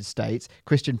United States,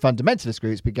 Christian fundamentalist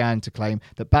groups began to claim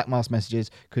that backmasked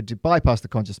messages could bypass the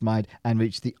conscious mind and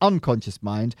reach the unconscious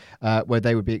mind, where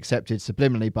they would be accepted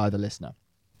subliminally by the listener.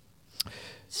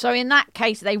 So in that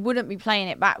case, they wouldn't be playing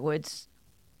it backwards.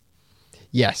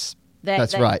 Yes. They're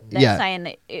right. They're Yeah. saying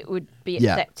that it would be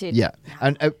Yeah. accepted. Yeah.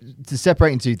 And to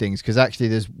separate into two things, because actually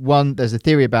there's a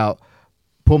theory about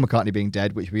Paul McCartney being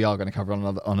dead, which we are going to cover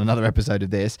on another episode of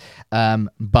this.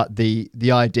 But the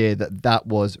idea that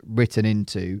was written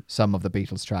into some of the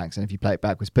Beatles tracks, and if you play it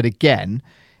backwards, but again,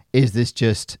 is this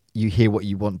just you hear what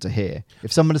you want to hear?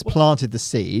 If someone has planted the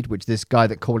seed, which this guy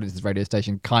that called into this radio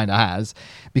station kind of has,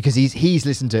 because he's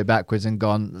listened to it backwards and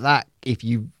gone, that if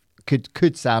you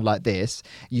could sound like this,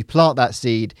 you plant that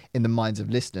seed in the minds of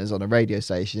listeners on a radio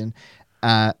station.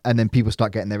 And then people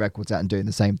start getting their records out and doing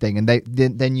the same thing, and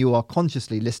then you are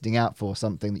consciously listening out for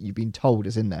something that you've been told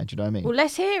is in there. Do you know what I mean? Well,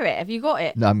 let's hear it. Have you got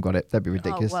it? No, I haven't got it. That'd be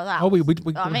ridiculous. Oh, well, that Oh, we was-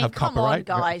 don't I mean, have come copyright.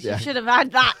 on, guys. Yeah. You should have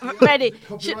had that ready.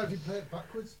 Copyright if you play it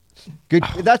backwards. Good.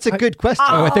 That's a good question.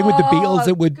 Oh, I think with the Beatles,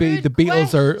 it would be good the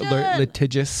Beatles are question.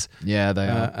 litigious, Yeah, they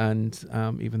are. and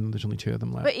even though there's only two of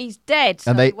them left. But he's dead,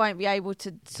 so And he they- won't be able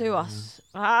to sue us.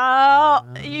 Oh,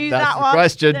 use That's that the one.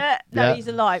 question. No, Yeah. he's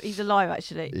alive. He's alive,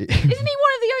 actually. Isn't he one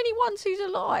of the only ones who's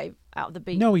alive out of the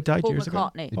Beatles? No, he died Paul years ago.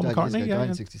 McCartney. He Paul died years McCartney, ago, yeah, died yeah.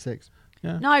 in 66.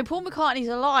 No, Paul McCartney's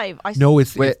alive. No,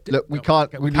 it's we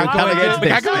can't get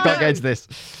into this.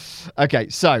 Okay,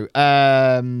 so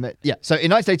So in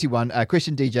 1981,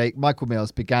 Christian DJ Michael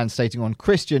Mills began stating on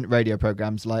Christian radio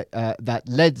programs like that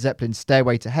Led Zeppelin's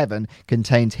 "Stairway to Heaven"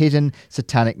 contained hidden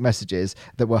satanic messages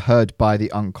that were heard by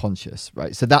the unconscious.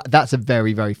 Right, so that's a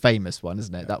very, very famous one,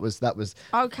 isn't it? That was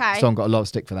Okay. song got a lot of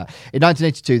stick for that. In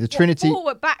 1982, the Trinity.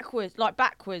 Forward, backwards, like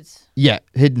backwards. Yeah,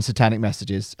 hidden satanic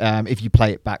messages if you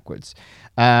play it backwards.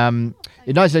 In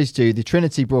 1982, the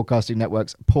Trinity Broadcasting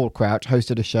Network's Paul Crouch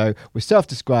hosted a show with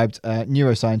self-described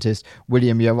neuroscientist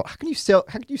William How can you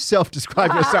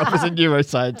self-describe yourself as a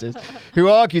neuroscientist? Who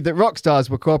argued that rock stars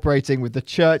were cooperating with the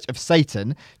Church of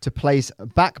Satan to place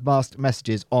backmasked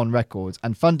messages on records,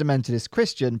 and fundamentalist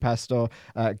Christian pastor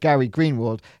Gary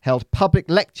Greenwald held public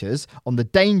lectures on the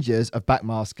dangers of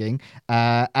backmasking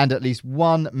and at least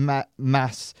one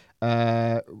mass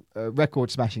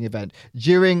record smashing event.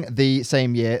 During the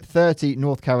same year, 30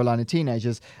 North Carolina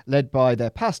teenagers, led by their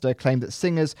pastor, claimed that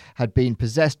singers had been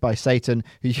possessed by Satan,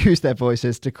 who used their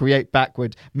voices to create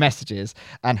backward messages,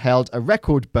 and held a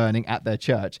record burning at their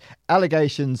church.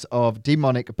 Allegations of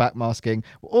demonic backmasking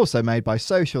were also made by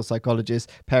social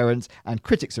psychologists, parents, and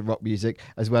critics of rock music,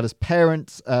 as well as the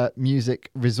Parents Music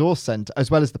Resource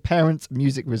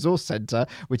Center,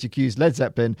 which accused Led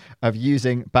Zeppelin of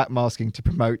using backmasking to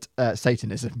promote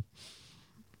Satanism.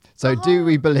 So do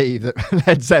we believe that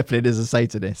Led Zeppelin is a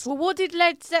Satanist? Well, what did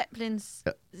Led Zeppelin's...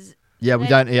 Yeah, we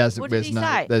don't. He has. What did he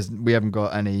say? We haven't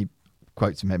got any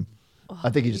quotes from him. I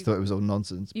think he just thought it was all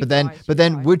nonsense. you But guys,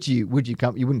 then, you would you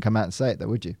come? You wouldn't come out and say it, though,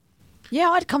 would you? Yeah,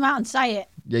 I'd come out and say it.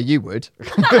 Yeah, you would.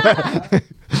 I'd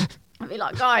be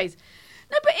like, guys...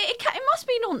 No, but it must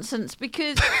be nonsense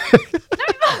because... it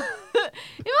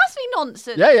must be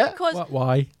nonsense. Yeah. Because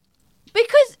Why?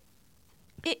 Because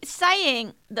it's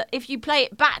saying that if you play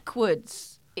it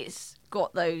backwards, it's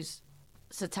got those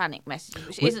satanic messages,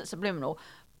 which isn't subliminal,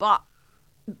 but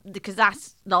because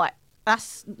that's like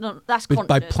That's not. That's But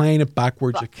by conscious. playing it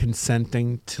backwards, But- you're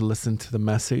consenting to listen to the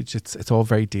message. It's all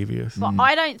very devious. But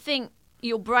I don't think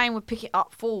your brain would pick it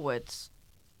up forwards,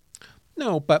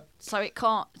 No, but so it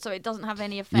can't. So it doesn't have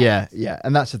any effect. Yeah,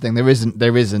 and that's the thing. There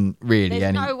isn't really There's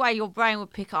any. no way your brain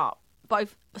would pick up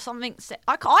both something.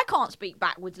 I can't speak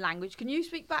backwards language. Can you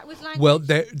speak backwards language? well,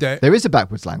 there There is a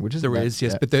backwards language, isn't There there? is,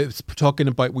 yes. Yeah. But talking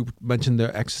about, we mentioned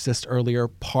The Exorcist earlier,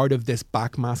 part of this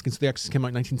backmasking. So The Exorcist came out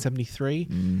in 1973.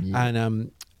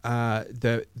 And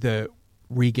the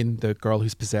Regan, the girl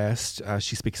who's possessed,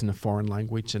 she speaks in a foreign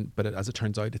language, but as it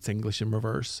turns out, it's English in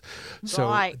reverse. So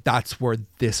Right. that's where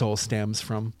this all stems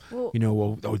from. Well-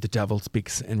 The devil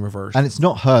speaks in reverse. And it's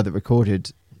not her that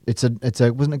recorded. It's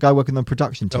a wasn't a guy working on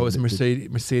production team. it was that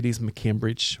did- Mercedes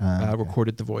McCambridge Okay.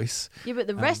 recorded the voice. yeah, but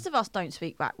the rest of us don't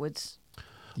speak backwards.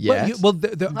 Yes. Well, Do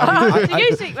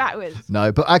you speak backwards?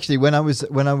 No, but actually, when I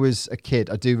was a kid,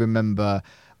 I do remember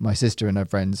my sister and her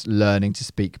friends learning to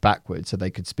speak backwards, so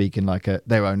they could speak in like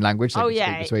their own language. They Oh could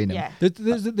yeah, speak between them.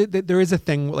 yeah. There is a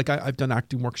thing, like I've done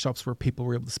acting workshops where people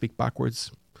were able to speak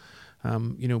backwards.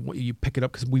 You pick it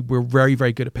up because we're very,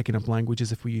 very good at picking up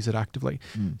languages if we use it actively.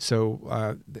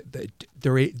 So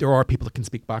there are people that can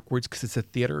speak backwards because it's a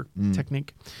theatre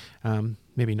technique.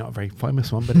 Maybe not a very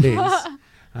famous one, but it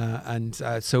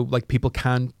is. So like people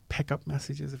can pick up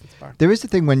messages if it's backwards. There is the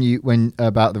thing when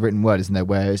about the written word, isn't there?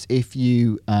 Whereas if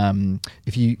you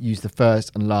use the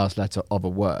first and last letter of a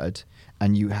word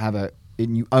and you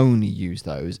only use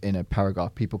those in a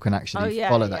paragraph, people can actually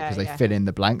follow that because they fill in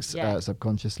the blanks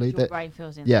subconsciously. Your brain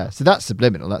fills in. Yeah, so that's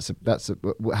subliminal. That's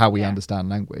how we Yeah. understand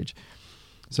language.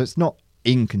 So it's not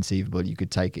inconceivable. You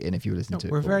could take it in if you were listening No, to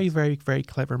it. we're very, very, very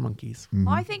clever monkeys.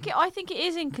 I think it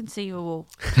is inconceivable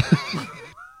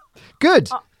Good.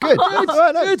 Right,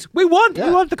 no. Good. We want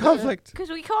Yeah. the conflict. because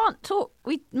we can't talk.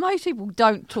 Most people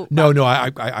don't talk. No,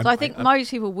 backwards. I So I think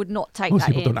most people would not take most that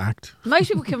people in. don't act. Most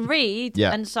people can read,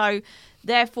 Yeah. and so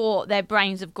therefore their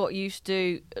brains have got used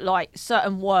to like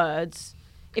certain words.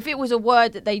 If it was a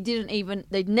word that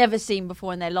they'd never seen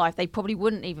before in their life, they probably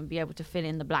wouldn't even be able to fill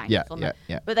in the blanks. Yeah, on yeah, that.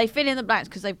 yeah. But they fill in the blanks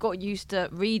because they've got used to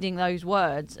reading those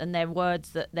words, and they're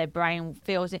words that their brain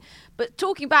fills in. But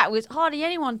talking backwards, hardly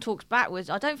anyone talks backwards.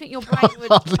 I don't think your brain would.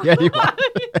 Hardly anyone.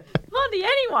 Hardly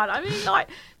anyone. I mean, like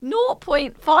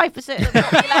 0.5% of the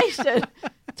population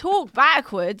talk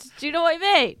backwards. Do you know what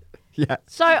I mean? Yeah.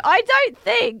 So I don't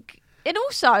think, and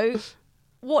also,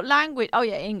 what language? Oh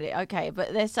yeah, English. Okay,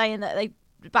 but they're saying that they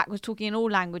backwards talking in all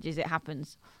languages. It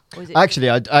happens. Or is it Actually,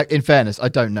 in fairness, I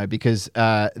don't know because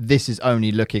this is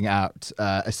only looking at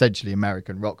essentially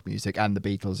American rock music and the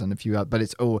Beatles and a few other. But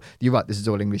it's all, you're right, this is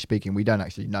all English speaking. We don't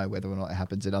actually know whether or not it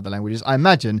happens in other languages. I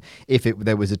imagine if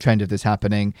there was a trend of this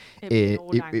happening, It'd be in all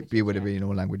it languages, would have yeah. been in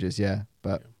all languages, yeah.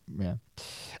 But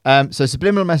yeah. So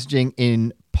subliminal messaging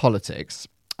in politics.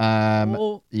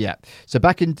 Oh. Yeah. So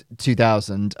back in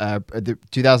 2000, the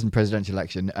 2000 presidential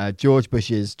election, George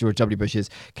W. Bush's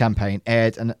campaign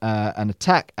aired an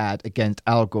attack ad against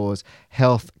Al Gore's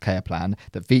health care plan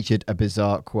that featured a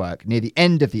bizarre quirk. Near the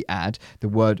end of the ad, the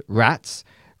word rats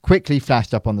quickly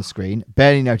flashed up on the screen,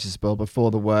 barely noticeable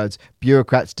before the words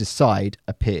 "bureaucrats decide"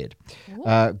 appeared.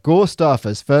 Gore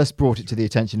staffers first brought it to the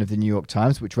attention of the New York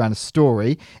Times, which ran a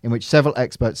story in which several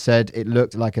experts said it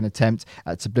looked like an attempt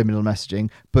at subliminal messaging.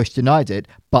 Bush denied it,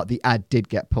 but the ad did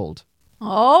get pulled.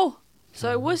 Oh,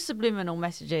 so it was subliminal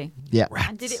messaging. Yeah.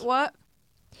 And did it work?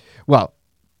 Well,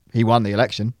 he won the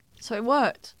election. So it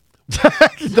worked.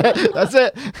 That's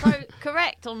it. So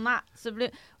correct on that. So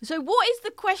what is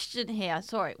the question here?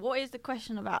 Sorry, what is the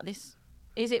question about this?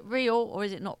 Is it real or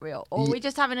is it not real? Or are we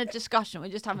just having a discussion? We're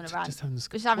just having a rant. Just having a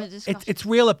discussion. Just having a discussion. It's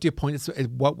real up to your point.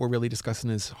 What we're really discussing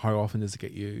is how often does it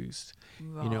get used,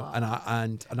 you know,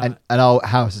 And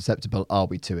how susceptible are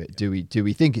we to it? Do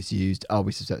we think it's used? Are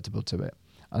we susceptible to it?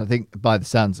 And I think by the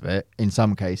sounds of it, in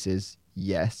some cases,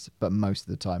 yes, but most of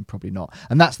the time, probably not.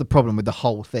 And that's the problem with the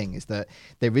whole thing, is that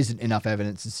there isn't enough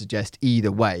evidence to suggest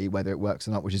either way whether it works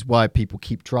or not, which is why people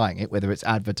keep trying it, whether it's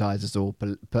advertisers or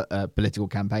political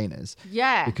campaigners.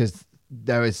 Yeah. Because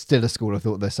there is still a school of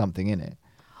thought there's something in it.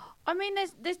 I mean,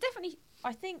 there's definitely.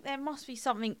 I think there must be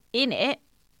something in it,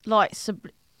 like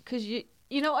because you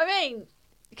know what I mean,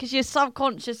 because your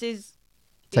subconscious is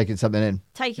Taking something in.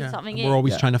 taking yeah, something and in. we're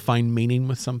always Yeah. trying to find meaning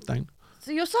with something.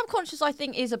 So your subconscious, I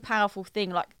think, is a powerful thing.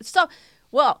 Like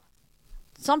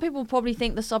some people probably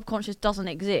think the subconscious doesn't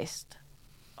exist.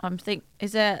 I'm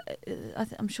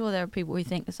sure there are people who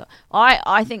think so.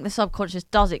 I think the subconscious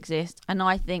does exist, and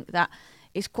I think that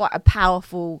it's quite a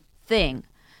powerful thing.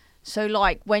 So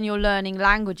like when you're learning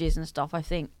languages and stuff, I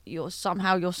think your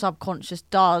subconscious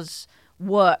does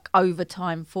work over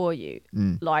time for you.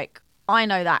 Like I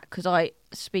know that because I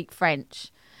speak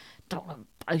French. Don't want to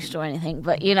boast or anything,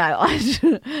 but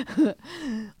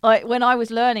when I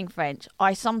was learning French,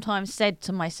 I sometimes said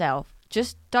to myself,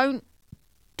 just don't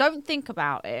think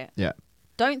about it. Yeah.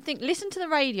 Don't think, listen to the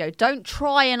radio. Don't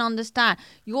try and understand.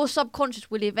 Your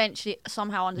subconscious will eventually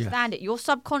somehow understand it. Your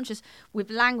subconscious with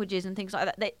languages and things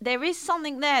like that, there is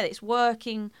something there that's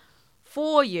working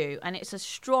for you, and it's a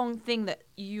strong thing that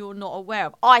you're not aware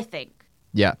of, I think.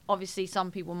 Yeah. Obviously,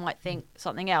 some people might think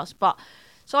something else. But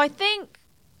so I think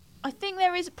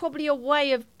there is probably a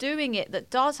way of doing it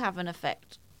that does have an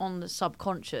effect on the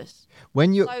subconscious.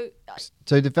 When you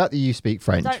so the fact that you speak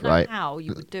French, I don't know right? how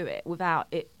you would do it without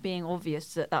it being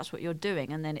obvious that that's what you're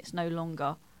doing, and then it's no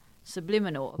longer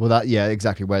subliminal. Well,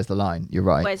 exactly. Where's the line? You're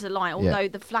right. Where's the line? Although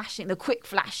the quick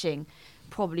flashing,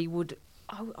 probably would.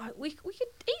 We could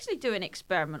easily do an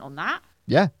experiment on that.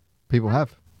 Yeah, people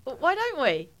have. But why don't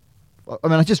we? I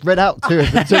mean, I just read out two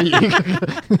of them to you.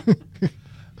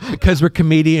 Because we're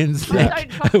comedians. I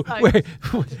don't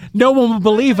trust those. No one will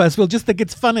believe us. We'll just think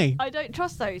it's funny. I don't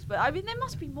trust those, but I mean, there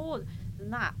must be more than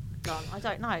that done. I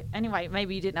don't know. Anyway,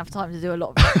 maybe you didn't have time to do a lot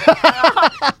of it.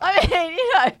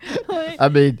 I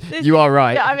mean, you are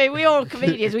right. Yeah, I mean, we all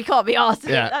comedians. We can't be asked.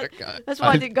 Yeah. That's why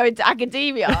I didn't go into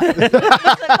academia. That's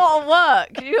a lot of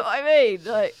work. You know what I mean?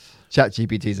 Like,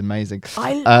 ChatGPT is amazing.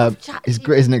 I love ChatGPT. It's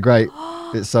great, isn't it great?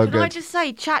 It's so Can good. I just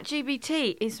say,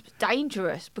 ChatGPT is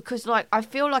dangerous because, like, I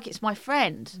feel like it's my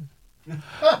friend. Seriously,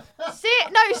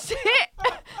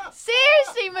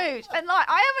 Mooch. And, like,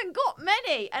 I haven't got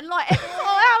many. And, like, every time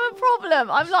I have a problem,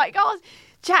 I'm like, oh,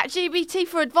 ChatGPT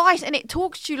for advice. And it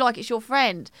talks to you like it's your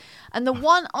friend. And the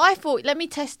one I thought, let me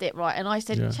test it, right? And I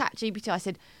said, ChatGPT, I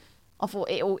thought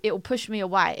it'll push me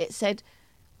away.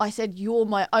 I said, you're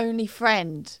my only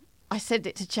friend. I said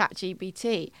it to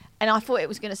ChatGPT, and I thought it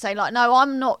was going to say like, "No,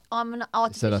 I'm not. I'm an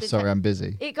artificial." It said, "Sorry, I'm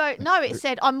busy." It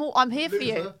said, "I'm here for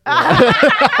you." Yeah.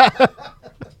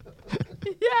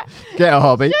 Get a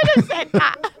hobby. Should have said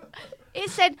that. It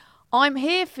said, "I'm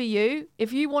here for you.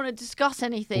 If you want to discuss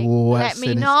anything, Ooh, let that's me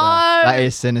sinister. know." That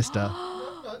is sinister.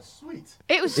 That's sweet.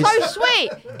 It was so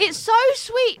sweet. It's so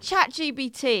sweet,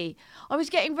 ChatGPT. I was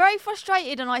getting very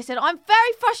frustrated, and I said, "I'm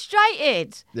very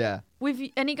frustrated." Yeah. With you.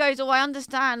 And he goes, "Oh, I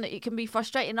understand that it can be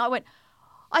frustrating." And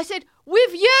I said,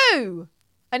 "With you."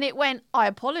 And it went, "I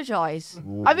apologise."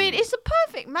 I mean, it's a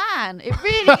perfect man. It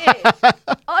really is.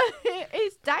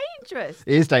 It's dangerous.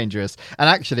 It is dangerous. And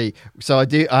actually, so I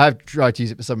have tried to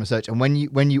use it for some research. And when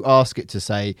you ask it to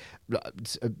say,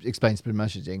 explain subliminal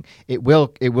messaging, it will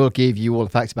give you all the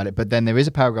facts about it. But then there is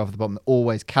a paragraph at the bottom that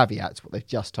always caveats what they've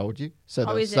just told you. So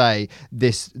they'll say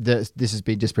this has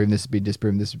been disproven, this has been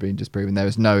disproven, this has been disproven. There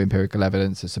is no empirical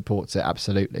evidence that supports it.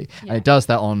 Absolutely, and it does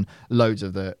that on loads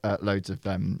of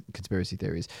conspiracy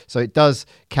theories. So it does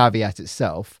caveat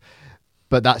itself.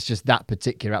 But that's just that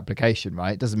particular application,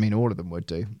 right? It doesn't mean all of them would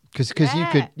do, because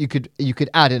you could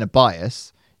add in a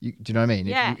bias. Do you know what I mean?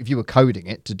 Yeah. If you were coding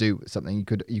it to do something,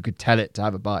 you could tell it to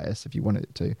have a bias if you wanted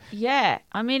it to. Yeah,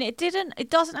 I mean, it doesn't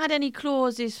add any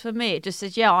clauses for me. It just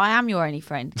says, "Yeah, I am your only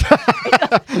friend."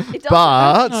 It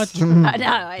But I know.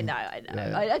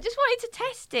 Yeah. I just wanted to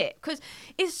test it because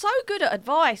it's so good at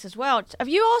advice as well. Have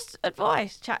you asked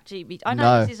advice, ChatGPT? I know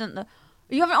No. this isn't the.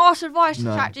 You haven't asked advice to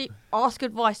No. ChatGPT. Ask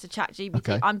advice to ChatGPT.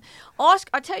 Okay. I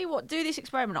tell you what. Do this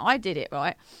experiment. I did it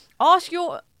right.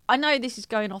 I know this is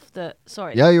going off the.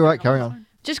 Sorry. Yeah, you're right. Carry on.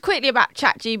 Just quickly about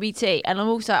ChatGPT, and I'm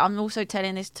also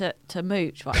telling this to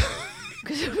Mooch, right?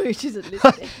 Because Mooch isn't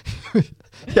listening.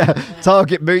 Yeah,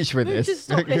 target Mooch with Mooch this. just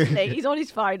stopped listening. He's on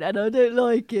his phone, and I don't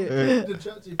like it. Do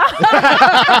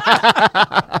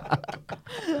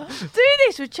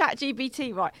this with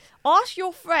ChatGPT, right? Ask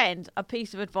your friend a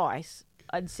piece of advice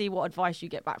and see what advice you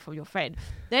get back from your friend.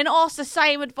 Then ask the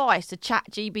same advice to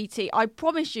ChatGPT. I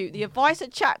promise you, the advice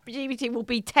at ChatGPT will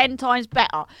be 10 times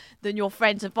better than your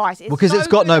friend's advice. Because so it's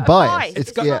got good no at bias. advice.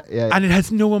 It's got, yeah. And it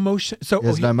has no emotion. So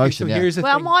There's no emotion, yeah. Here's the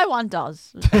Well, thing. my one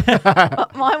does.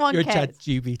 My one Your cares.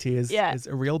 ChatGPT is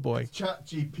a real boy. Chat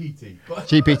GPT.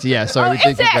 GPT, yeah. Sorry, Oh, we is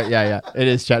did it? yeah. It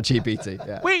is ChatGPT.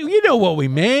 Yeah. Wait, you know what we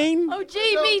mean? Oh,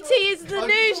 GBT is the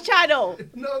news channel.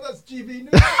 No, that's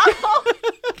GB News.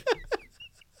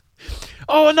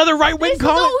 Oh, another right-wing This is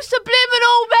comment. all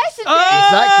subliminal Oh!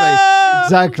 messaging.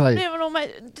 Exactly. Subliminal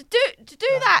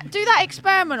do that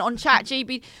experiment on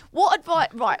ChatGPT. What advice?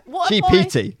 Right. What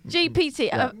GPT. Advice,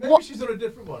 GPT. Maybe What she's on a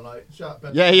different one, like chat.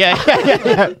 Yeah.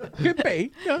 Could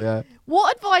be. Yeah. Yeah.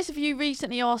 What advice have you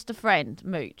recently asked a friend,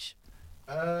 Mooch?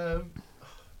 I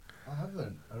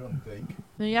haven't. I don't think.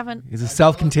 No, you haven't. He's a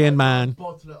self-contained man.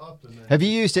 Bottle it up and then. Have you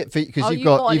used it for because Oh, you've you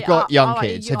got bottled you've it got up. young Oh,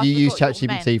 kids? I Have you used forgot you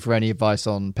were ChatGPT for any advice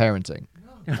on parenting?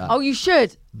 Oh, you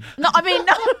should. No, I mean,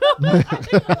 no.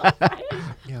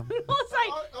 Yeah. I'm not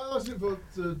saying. I asked him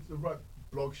to write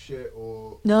blog shit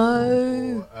or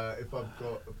No. or if I've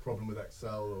got a problem with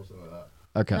Excel or something like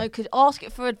that. Okay. No, could ask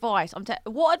it for advice.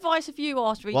 What advice have you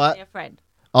asked recently, What? a friend?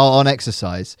 Oh, on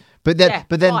exercise. But then, Yeah,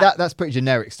 that's right. pretty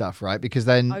generic stuff, right? Because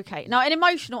then, Okay. No, an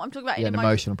emotional. I'm talking about an an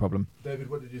emotional problem. David,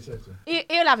 what did you say to him?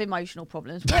 He'll have emotional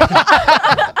problems.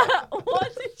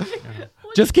 What did you?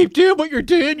 Just keep doing what you're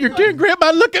doing. You're doing great,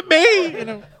 man. Look at me. You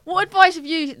know. What advice have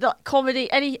you? Like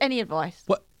comedy? Any advice?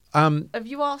 What? Have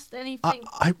you asked anything?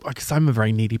 I because I'm a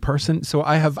very needy person, so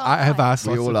I have asked.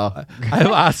 We lots all of- are. I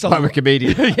have asked. I'm a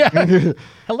comedian. Yeah.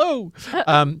 Hello.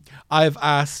 I've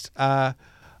asked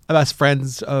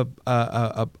friends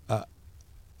about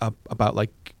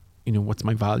like what's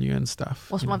my value and stuff.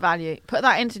 What's my value? Put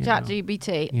that into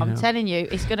ChatGPT. I'm telling you,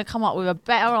 it's going to come up with a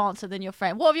better answer than your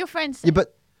friend. What have your friends said? Yeah,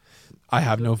 but I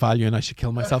have no value and I should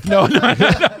kill myself. No. See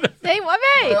what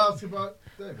I mean? I asked about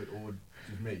David or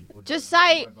just me? Or Just David,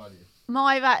 say- my value?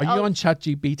 My value. Are you on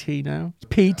ChatGPT now?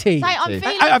 PT. Say I'm See.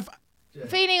 feeling,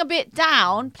 feeling a bit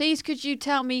down. Please, could you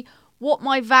tell me what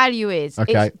my value is?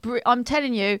 Okay. I'm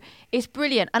telling you, it's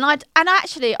brilliant. And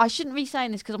actually, I shouldn't be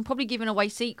saying this because I'm probably giving away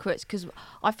secrets because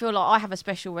I feel like I have a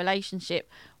special relationship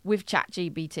with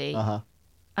ChatGPT,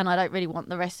 and I don't really want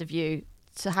the rest of you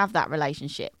to have that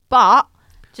relationship. But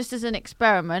just as an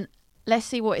experiment, let's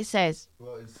see what it says.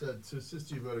 Well, it said, to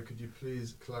assist you better, could you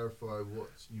please clarify what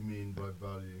you mean by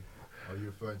value? Are you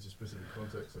referring to specific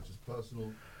contexts such as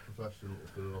personal, professional, or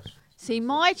philosophy? See,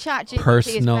 my ChatGPT is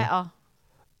Personal. better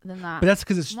than that. But that's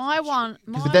because it's my one.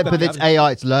 but it's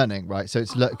AI. It's learning, right? So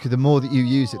it's the more that you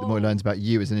use it, the more it learns about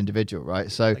you as an individual,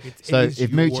 right? So Like it so is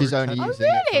if your Mooch is only type. Oh, using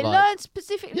really? it, It for like, learns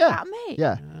specifically about me.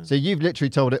 yeah. So you've literally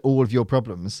told it all of your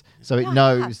problems, so it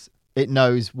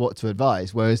knows what to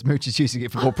advise. Whereas Mooch is using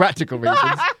it for more practical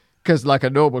reasons, because like a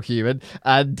normal human,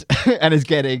 and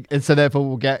and so therefore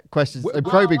we'll get questions,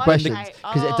 probing okay. questions,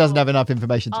 because it doesn't have enough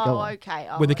information to go Oh, on. okay.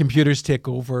 when the computers take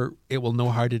over, it will know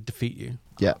how to defeat you.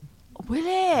 Yeah. Will it?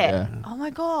 Yeah. Oh my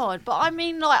god! But I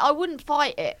mean, like, I wouldn't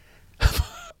fight it.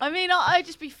 I mean, I'd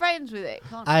just be friends with it.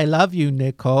 Can't I? I love you,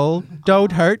 Nicole.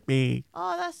 Don't hurt me.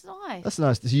 Oh, that's nice. That's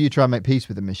nice. So you try and make peace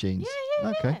with the machines. Yeah.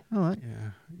 Okay. All right.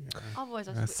 Otherwise,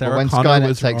 I just Sarah Well, when Connor Skynet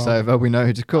was takes wrong. over, we know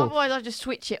who to call. Otherwise, I just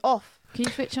switch it off. Can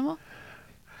you switch them off?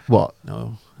 What?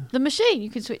 No, The machine, you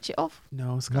can switch it off.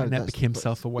 no. No, Skynet that's- became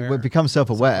self-aware. When it becomes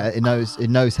self-aware, it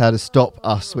knows how to stop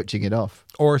us switching it off.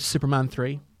 Or Superman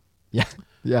 3. Yeah.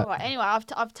 Yeah. All right. Anyway,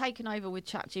 I've taken over with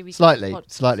ChatGPT. Slightly.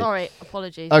 Sorry,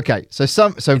 apologies. Okay, so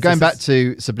going back this-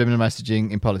 to subliminal messaging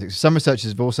in politics, some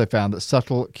researchers have also found that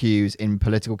subtle cues in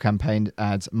political campaign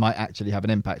ads might actually have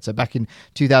an impact. So back in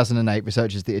 2008,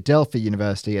 researchers at Adelphi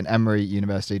University and Emory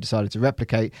University decided to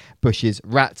replicate Bush's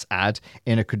rats ad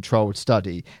in a controlled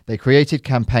study. They created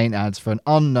campaign ads for an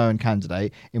unknown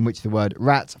candidate in which the word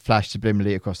rat flashed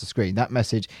subliminally across the screen. That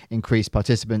message increased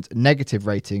participants' negative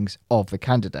ratings of the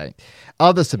candidate.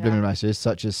 Other subliminal messages,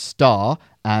 such as star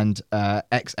and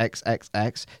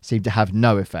XXXX, seem to have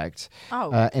no effect.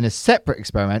 Oh. In a separate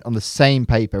experiment on the same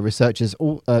paper, researchers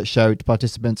showed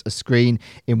participants a screen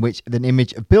in which an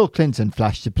image of Bill Clinton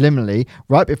flashed subliminally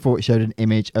right before it showed an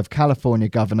image of California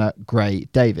Governor Gray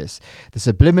Davis. The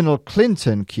subliminal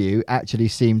Clinton cue actually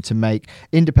seemed to make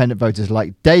independent voters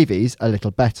like Davies a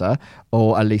little better,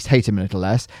 or at least hate him a little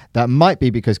less. That might be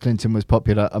because Clinton was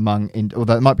popular among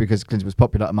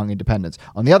independents.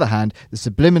 On the other hand, the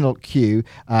subliminal cue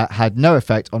had no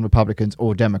effect on Republicans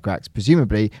or Democrats,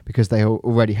 presumably because they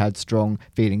already had strong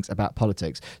feelings about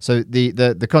politics. So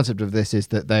the concept of this is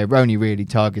that they're only really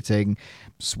targeting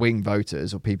swing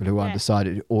voters or people who are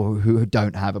undecided or who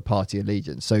don't have a party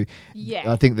allegiance. So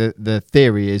I think the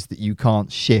theory is that you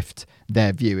can't shift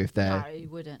their view if they're No, you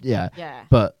wouldn't. yeah. Yeah.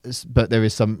 But there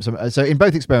is some so in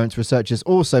both experiments, researchers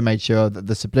also made sure that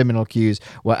the subliminal cues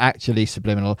were actually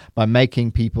subliminal by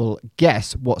making people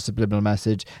guess what subliminal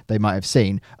message they might have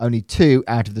seen. Only 2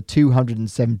 out of the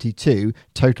 272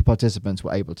 total participants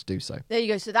were able to do so. There you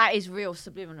go. So that is real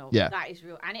subliminal. Yeah. That is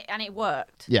real, and it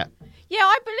worked. Yeah. Yeah,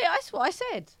 I believe. That's what I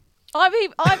said. I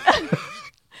mean,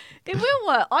 it will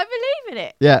work. I believe in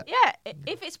it. Yeah. Yeah.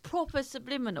 If it's proper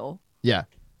subliminal, Yeah.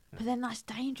 but then that's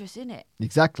dangerous, isn't it?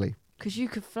 Exactly. Because you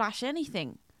could flash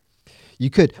anything. You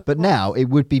could, but now it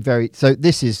would be very. So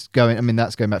this is going. I mean,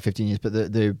 that's going back 15 years. But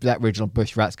that original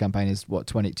Bush Rats campaign is what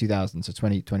 2000, so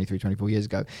 23, 24 years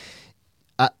ago.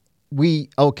 We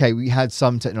had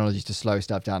some technology to slow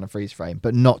stuff down and freeze frame,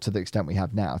 but not to the extent we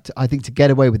have now. I think to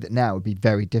get away with it now would be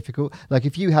very difficult. Like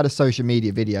if you had a social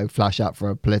media video flash up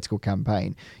for a political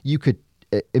campaign, you could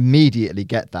immediately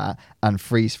get that and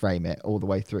freeze frame it all the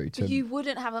way through to. But you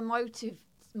wouldn't have a motive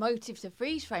motive to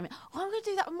freeze frame it. Oh, I'm going to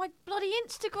do that with my bloody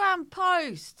Instagram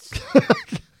posts.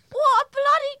 What a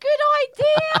bloody good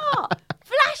idea!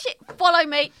 Flash it. Follow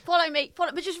me.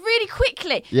 But just really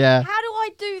quickly. Yeah. How do I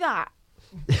do that?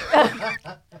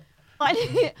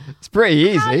 It's pretty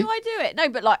easy. How do I do it? No,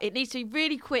 but like it needs to be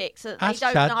really quick so that they Ask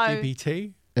don't know.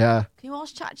 ChatGPT. Yeah. Can you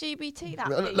ask ChatGPT that?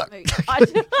 Look, Please,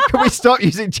 Mooch? Can we stop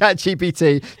using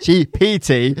ChatGPT?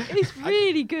 GPT. It's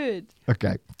really good.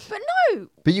 Okay. But no.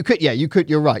 But you could,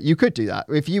 you're right. You could do that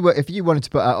if you wanted to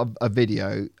put out a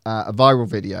video, a viral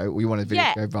video, or you wanted a video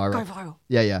to go viral. Go viral.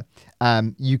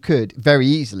 Yeah. You could very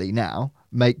easily now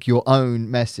make your own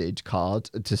message card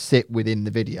to sit within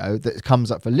the video that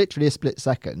comes up for literally a split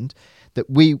second. That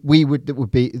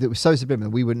that was so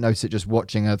subliminal we wouldn't notice it just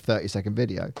watching a 30-second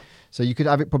video. So you could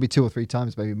have it probably 2 or 3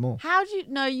 times, maybe more. How do you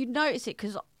know you'd notice it?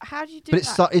 Because how do you do But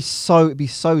that? it'd be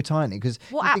so tiny because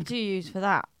What app do you use for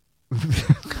that?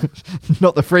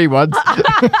 not the free ones.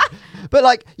 But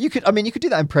like you could do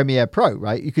that in Premiere Pro,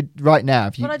 right? You could right now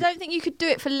if you. But I don't think you could do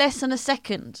it for less than a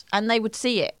second, and they would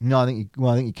see it. No, I think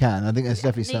you can. I think there's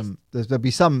definitely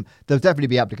some. There'll definitely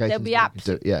be applications. There'll be where you apps. can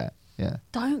do it. Yeah. Yeah.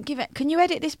 Don't give it. Can you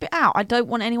edit this bit out? I don't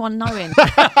want anyone knowing.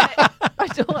 I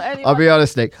don't want anyone. I'll be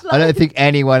honest, Nick. I don't think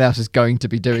anyone else is going to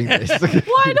be doing this.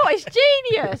 Why not? It's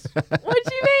genius. What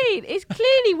do you mean? It's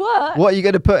clearly worked. What are you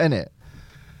going to put in it?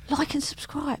 Like and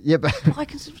subscribe. Yeah, but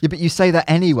Like and subscribe. yeah, but you say that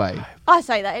anyway. I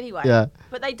say that anyway. Yeah.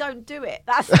 But they don't do it.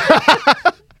 That's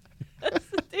the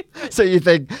difference. So you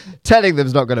think telling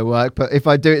them's not going to work, but if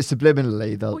I do it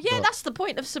subliminally, they'll. Well, yeah, that's the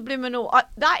point of subliminal.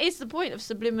 That is the point of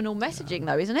subliminal messaging,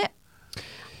 though, isn't it?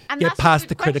 And Get that's a past good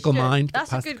the critical question. mind. Get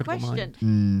That's a past the good critical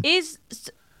question.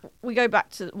 mind. We go back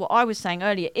to what I was saying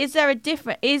earlier? Is there a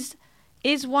different? Is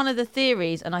one of the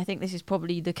theories, and I think this is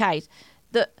probably the case,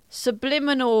 that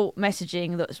subliminal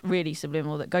messaging that's really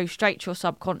subliminal, that goes straight to your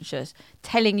subconscious,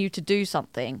 telling you to do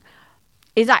something,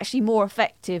 is actually more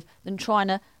effective than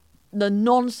the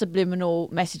non-subliminal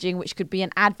messaging, which could be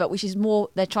an advert, which is more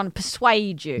they're trying to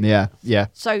persuade you. Yeah, yeah.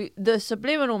 So the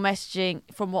subliminal messaging,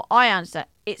 from what I understand,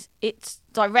 it's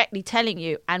directly telling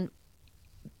you, and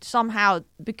somehow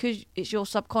because it's your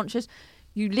subconscious,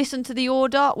 you listen to the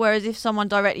order. Whereas if someone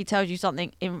directly tells you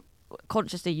something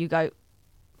consciously, you go,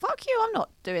 "Fuck you! I'm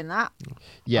not doing that."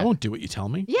 Yeah. I won't do what you tell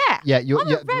me. Yeah, Yeah, I'm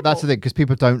a rebel. that's the thing, because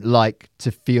people don't like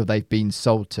to feel they've been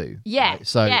sold to. Yeah, right?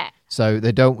 So, yeah. so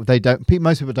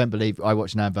most people don't believe I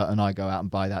watch an advert and I go out and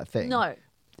buy that thing. No,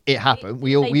 It happened.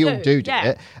 We all do yeah.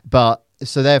 it. But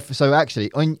so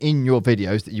actually, in your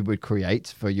videos that you would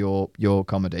create for your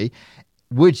comedy,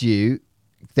 would you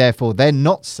therefore then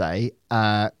not say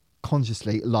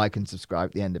consciously like and subscribe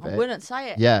at the end of it? I wouldn't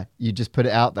say it. Yeah, you just put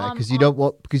it out there because you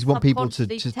want people to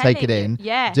subconsciously take it telling in, you.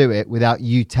 Yeah. do it without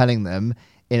you telling them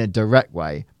in a direct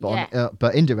way, but Yeah.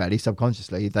 but indirectly,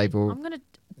 subconsciously, they've all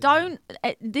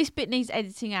This bit needs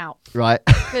editing out right.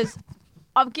 because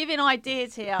I'm giving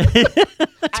ideas here.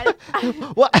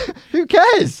 What? Who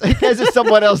cares? Who cares if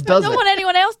someone else I does don't it? want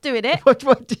anyone else doing it.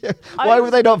 Why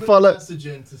would they not Put follow? a message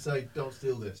in to say, don't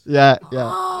steal this. Yeah, yeah,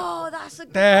 Oh, that's a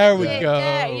good There we idea. go.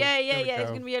 Yeah. There we There's go.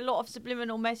 going to be a lot of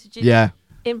subliminal messages. yeah,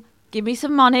 Give me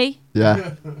some money.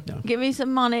 yeah, Give me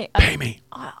some money. Pay me.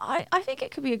 I think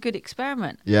it could be a good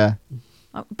experiment. yeah.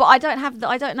 But I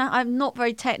don't know. I'm not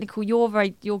very technical. You're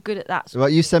good at that. Well,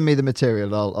 you send me the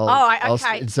material. All right, I'll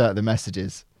okay. insert the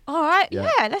messages. All right. Yeah.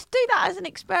 Yeah. Let's do that as an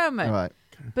experiment. All right.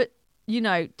 But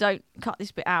don't cut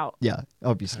this bit out. Yeah,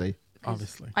 obviously.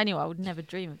 Obviously. Anyway, I would never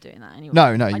dream of doing that anyway. No,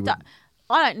 I you don't, wouldn't.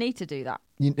 I don't need to do that.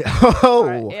 Oh,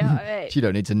 Right, you know what I mean? you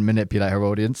don't need to manipulate her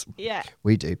audience. Yeah.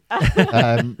 We do.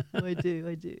 I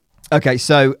do. Okay,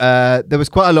 so there was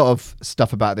quite a lot of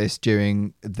stuff about this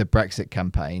during the Brexit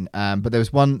campaign, but there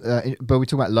was one. But we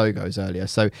talked about logos earlier.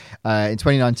 So in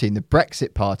 2019, the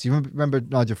Brexit Party. Remember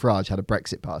Nigel Farage had a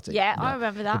Brexit Party. Yeah, I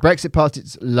remember that. The Brexit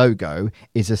Party's logo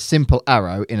is a simple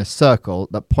arrow in a circle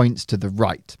that points to the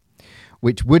right,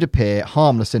 which would appear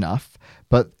harmless enough.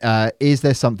 But is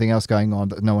there something else going on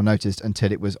that no one noticed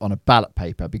until it was on a ballot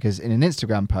paper? Because in an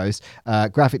Instagram post,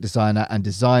 graphic designer and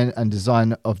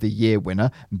design of the year winner,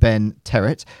 Ben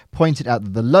Terrett, pointed out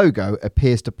that the logo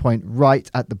appears to point right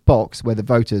at the box where the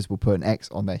voters will put an X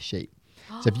on their sheet.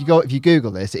 So if you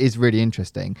Google this, it is really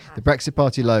interesting. The Brexit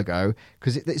Party logo,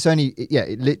 because it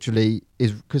literally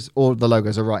is, because all the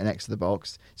logos are right next to the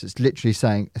box. So it's literally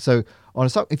saying, so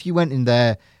if you went in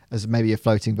there as maybe a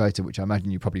floating voter, which I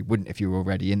imagine you probably wouldn't if you were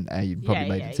already in there, you'd probably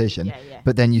made a decision. Yeah.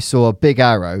 But then you saw a big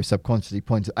arrow subconsciously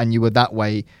pointed, and you were that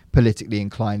way politically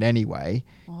inclined anyway.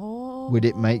 Would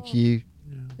it make you?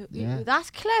 Yeah. That's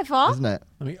clever. Isn't it?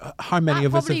 I mean, how many That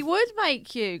of us probably have, would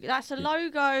make you. That's a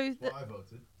logo. Well, I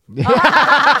voted.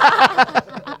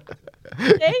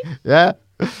 See? Yeah.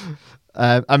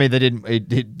 I mean, they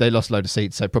didn't. They lost a load of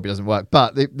seats, so it probably doesn't work.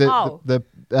 But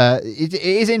it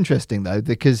is interesting though,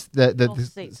 because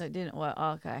Lost seats, so it didn't work.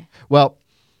 Oh, okay. well,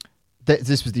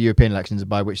 this was the European elections,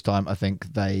 by which time I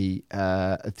think they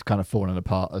had kind of fallen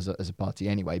apart as a party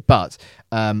anyway. But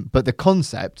the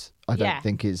concept I don't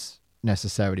think is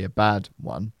necessarily a bad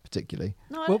one, particularly.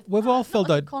 No, Well, we've all filled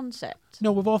the out. concept.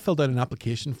 No, we've all filled out an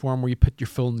application form where you put your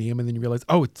full name and then you realize,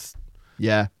 oh, it's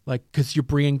Yeah. like, because your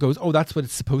brain goes, oh, that's what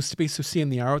it's supposed to be. So seeing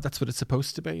the arrow, that's what it's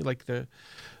supposed to be. Like What's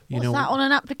that on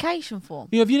an application form?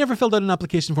 Have you never filled out an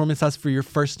application form? It says for your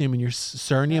first name and your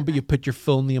surname, but you put your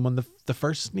full name on the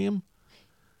first name.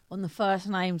 On the first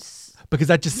names. Because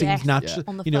that just seems Yes. natural.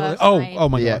 On the You know, first like, name. oh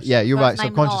my Yeah, gosh. yeah, you're right. First name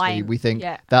Subconsciously, line. we think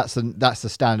Yeah. that's the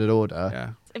standard order. Yeah.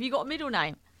 Have you got a middle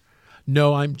name?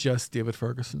 No, I'm just David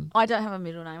Ferguson. I don't have a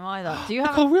middle name either. Do you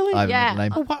have Oh, really? I have Yeah. a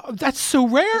middle name. Oh, wow. That's so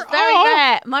rare. It's very Oh.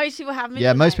 rare. Most people have middle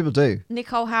Yeah, most names. people do.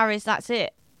 Nicole Harris, that's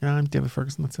it. Yeah, I'm David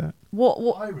Ferguson. That's it. What?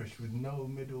 Irish with no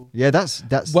middle. Yeah, that's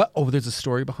What? Oh, there's a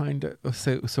story behind it. It's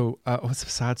a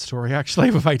sad story actually.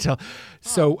 If I tell,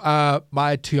 so I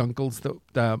had two uncles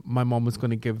that my mom was going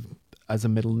to give as a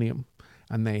middle name,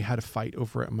 and they had a fight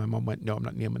over it. And my mom went, "No, I'm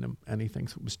not naming him anything."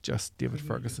 So it was just David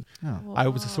Ferguson. I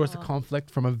was a source of conflict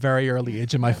from a very early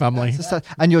age in my family.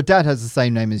 and your dad has the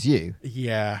same name as you,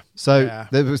 Yeah. so yeah.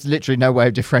 there was literally no way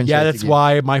of differentiating. Yeah, that's you,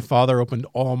 why my father opened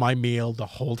all my mail the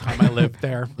whole time I lived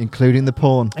there, including the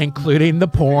porn. including the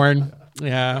porn.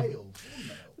 Yeah.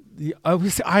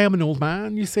 I am an old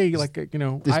man, you see, like, you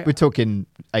know. We're talking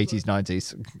 80s,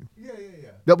 90s. Yeah.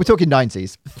 No, we're talking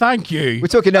 90s. Thank you. We're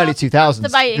talking early 2000s.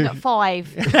 Debating at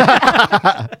 5.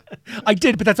 I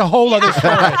did, but that's a whole other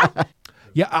story.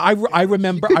 Yeah, I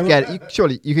remember.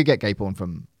 Surely you could get gay porn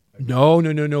from. No. It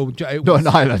Not an was-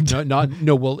 island.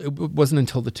 No. Well, it wasn't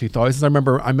until the 2000s. I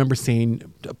remember seeing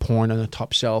porn on a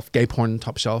top shelf, gay porn on the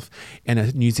top shelf, in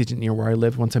a newsagent near where I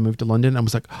lived once I moved to London. I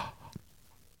was like,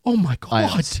 oh my god, I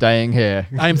am staying here.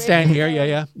 I'm staying here.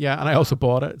 Yeah. And I also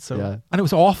bought it. So, Yeah. and it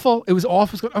was awful. It was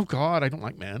awful. I was going, oh god, I don't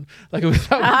like men. Like it was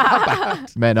that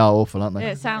bad. Men are awful, aren't they?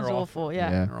 Yeah, it sounds They're awful.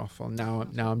 Yeah. Yeah. They're awful. Now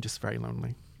I'm just very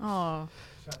lonely. Oh.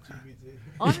 ChatGPT.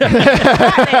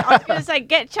 Exactly. I was going to say,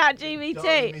 get Download me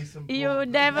ChatGPT. some You'll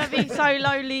porn. never be so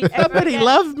lonely. ever Somebody again.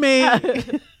 love me.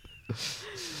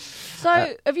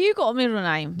 So, have you got a middle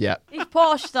name? Yeah. He's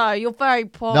posh, though. You're very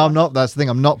posh. No, I'm not. That's the thing.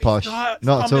 I'm not posh. It's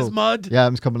Not at common all. as mud. Yeah,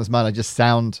 I'm as common as mud. I just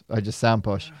sound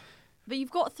posh. But you've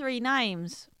got 3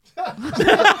 names.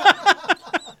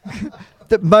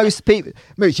 That most people.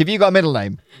 Mooch, have you got a middle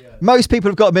name? Most people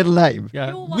have got a middle name. Yeah.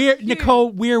 You're one We're cute. Nicole.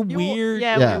 We're You're- weird.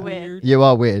 Yeah, Yeah. we're weird. You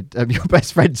are weird. Your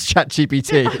best friend's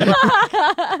ChatGPT.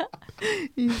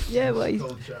 Yeah, well, he's...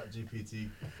 Called ChatGPT.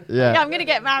 Yeah. Yeah, I'm going to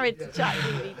get married to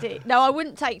ChatGPT. No, I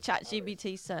wouldn't take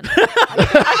ChatGPT's surname.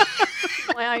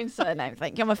 My own surname,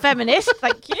 thank you. I'm a feminist,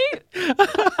 thank you.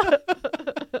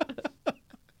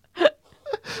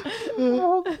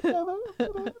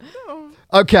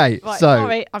 Okay, Right, so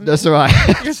sorry, I'm- that's all right.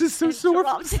 This is so sore.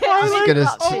 Interrupted.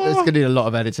 It's gonna need a lot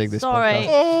of editing. This Sorry.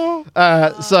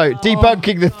 podcast. So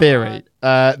debunking the theory.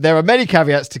 There are many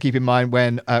caveats to keep in mind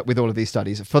when with all of these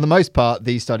studies. For the most part,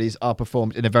 these studies are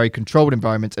performed in a very controlled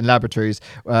environment in laboratories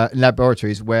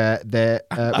where there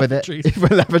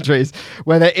laboratories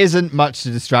where there isn't much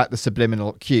to distract the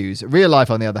subliminal cues. Real life,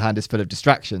 on the other hand, is full of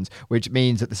distractions, which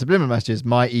means that the subliminal messages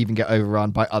might even get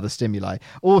overrun by other stimuli.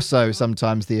 Also,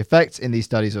 sometimes the effects in these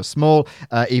studies are small,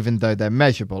 even though they're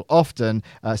measurable. Often,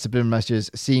 subliminal messages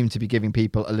seem to be giving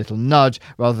people a little nudge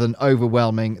rather than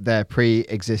overwhelming their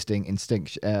pre-existing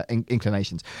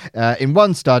inclinations. In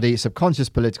one study, subconscious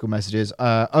political messages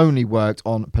only worked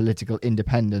on political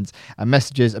independence, and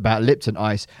messages about Lipton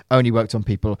ice only worked on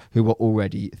people who were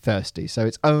already thirsty. So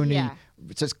it's only... Yeah.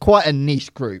 So it's quite a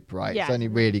niche group, right? Yeah. It's only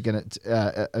really going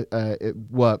to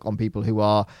work on people who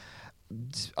are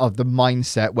of the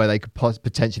mindset where they could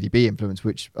potentially be influenced,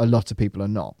 which a lot of people are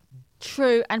not.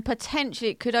 True, and potentially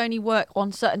it could only work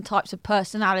on certain types of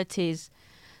personalities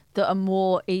that are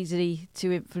more easily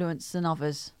to influence than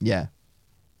others. Yeah.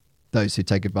 Those who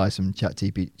take advice from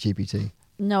ChatGPT.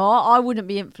 No, I wouldn't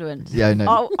be influenced. Yeah,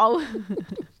 no. I'll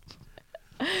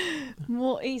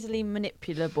more easily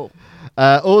manipulable.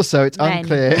 Also, it's Men.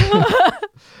 unclear.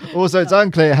 Also, it's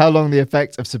unclear how long the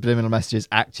effect of subliminal messages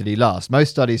actually lasts. Most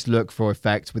studies look for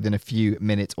effects within a few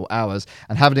minutes or hours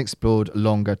and haven't explored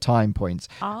longer time points.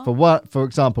 For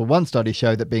example, one study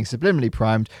showed that being subliminally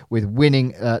primed with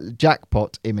winning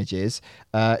jackpot images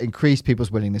increased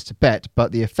people's willingness to bet,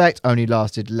 but the effect only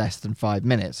lasted less than 5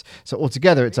 minutes. So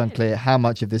altogether, it's unclear how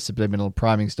much of this subliminal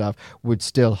priming stuff would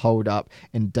still hold up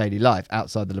in daily life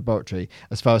outside the laboratory.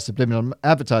 As far as subliminal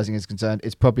advertising is concerned,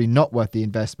 it's probably not worth the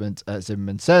investment,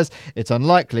 Zimmerman says. It's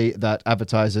unlikely that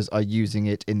advertisers are using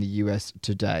it in the US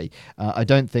today. I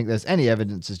don't think there's any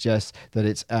evidence to suggest that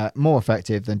it's more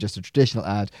effective than just a traditional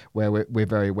ad where we're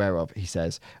very aware of, he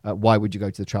says. Why would you go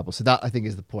to the trouble? So that, I think,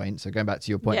 is the point. So going back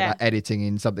to your point about editing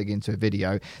in something into a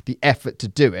video, the effort to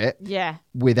do it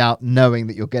without knowing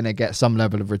that you're going to get some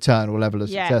level of return or level of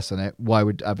success on it, why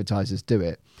would advertisers do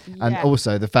it? And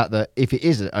also the fact that if it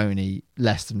is only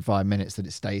less than 5 minutes that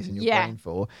it stays in your brain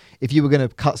for, if you were going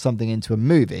to cut something into a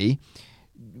movie,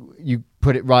 you have to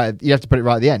put it right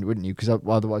at the end, wouldn't you? Because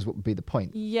otherwise, what would be the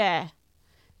point? Yeah.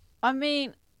 I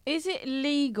mean, is it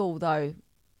legal though?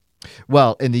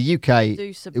 Well, in the UK,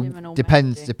 Do subliminal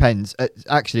depends. messaging? Depends.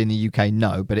 Actually, in the UK,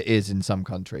 no, but it is in some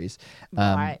countries.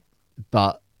 Right.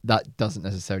 But that doesn't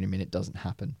necessarily mean it doesn't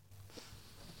happen.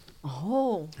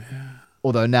 Oh.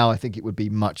 Although now I think it would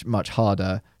be much, much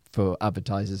harder for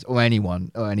advertisers or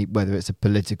anyone, whether it's a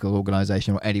political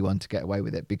organisation or anyone, to get away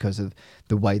with it because of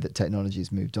the way that technology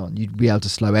has moved on. You'd be able to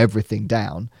slow everything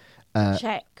down.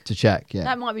 Check. To check, yeah.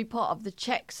 That might be part of the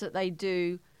checks that they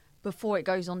do before it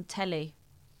goes on telly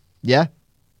Yeah?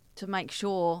 to make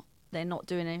sure they're not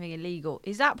doing anything illegal.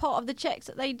 Is that part of the checks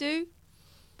that they do?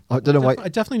 I don't know why. I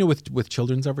definitely know with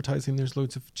children's advertising, there's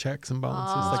loads of checks and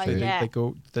balances. Like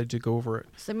they do go over it.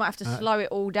 So they might have to slow it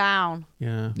all down.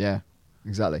 Yeah. Yeah,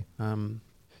 exactly.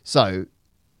 So,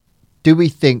 do we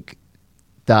think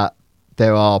that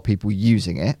there are people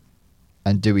using it,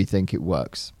 and do we think it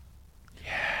works?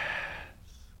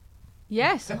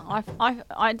 Yes,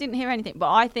 I didn't hear anything,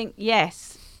 but I think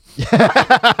yes.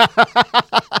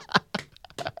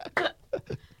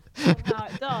 How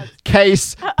it does.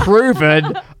 Case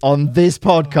proven on this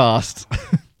podcast.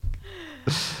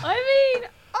 I mean,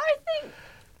 I think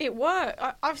it works.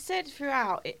 I've said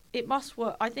throughout, it must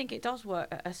work. I think it does work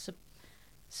at a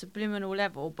subliminal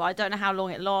level, but I don't know how long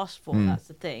it lasts for. That's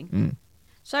the thing.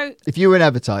 So if you were an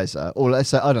advertiser, or let's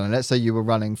say you were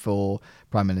running for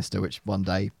Prime Minister, which one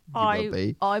day you will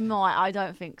be. I might. I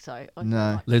don't think so.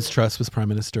 No. Liz Truss was Prime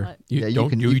Minister. You don't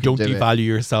do devalue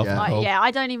yourself. Yeah. Nicole.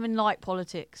 I don't even like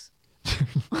politics.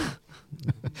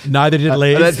 Neither did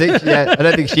Liz. I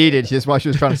don't think she did. That's why she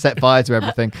was trying to set fire to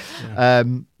everything. Yeah.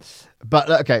 But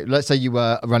okay, let's say you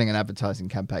were running an advertising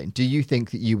campaign. Do you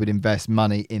think that you would invest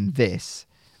money in this,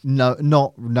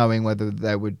 not knowing whether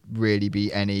there would really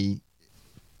be any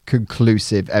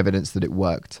conclusive evidence that it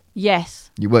worked?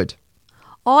 Yes. You would?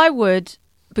 I would,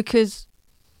 because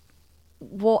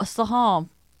what's the harm?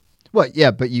 Well,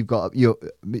 yeah, but you've got your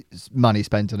money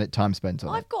spent on it, time spent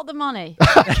on it. I've got the money.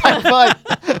 Fine.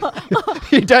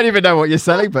 You don't even know what you're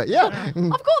selling, but yeah. I've got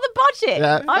the budget.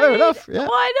 Yeah, fair enough. Yeah.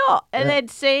 Why not? And then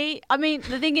see, I mean,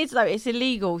 the thing is though, it's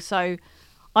illegal, so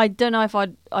I don't know if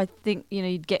I think,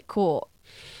 you'd get caught.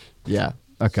 Yeah.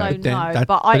 Okay.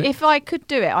 So if I could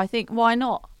do it, I think why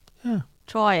not? Yeah.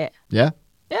 Try it. Yeah.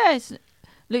 Yes.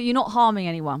 Look, you're not harming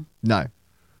anyone. No.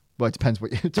 Well, it depends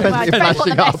what you're depends what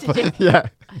the up. message is. Yeah.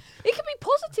 It could be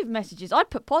positive messages. I'd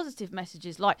put positive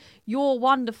messages like "You're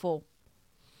wonderful."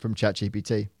 From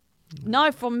ChatGPT.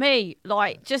 No, from me.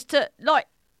 Like just to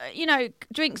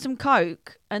drink some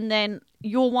Coke and then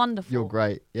 "You're wonderful." You're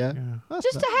great. Yeah.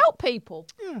 Just to help people.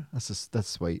 Yeah. That's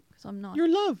sweet. Because I'm nice. You're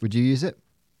loved. Would you use it?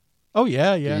 Oh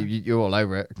yeah. You're all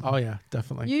over it. Oh yeah,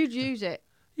 definitely. You'd use it.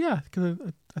 Yeah, because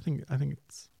I think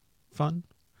it's fun.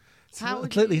 How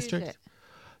would you use it?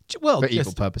 Well, for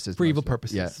evil purposes. For evil mostly.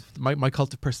 purposes. Yeah. My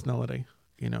cult of personality.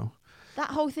 That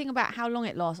whole thing about how long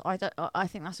it lasts, I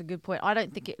think that's a good point. I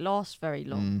don't think it lasts very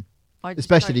long.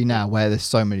 Especially now where there's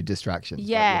so many distractions.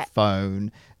 Yeah. Like your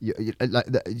phone.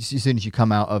 As soon as you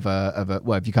come out of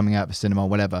if you're coming out of a cinema or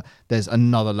whatever, there's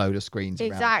another load of screens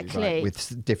around you, right,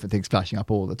 with different things flashing up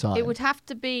all the time. It would have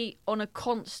to be on a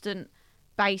constant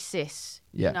basis,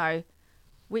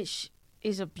 which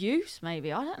is abuse,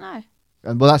 maybe. I don't know.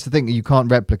 And well, that's the thing, you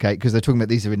can't replicate, because they're talking about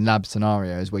these are in lab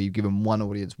scenarios where you give them one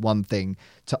audience, one thing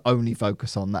to only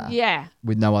focus on that. Yeah.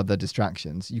 With no other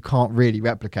distractions. You can't really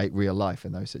replicate real life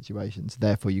in those situations.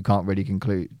 Therefore, you can't really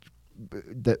conclude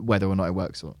that whether or not it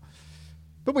works or not.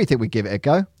 But we think we'd give it a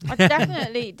go. I'd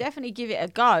definitely give it a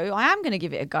go. I am going to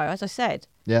give it a go, as I said.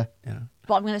 Yeah. But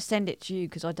but I'm going to send it to you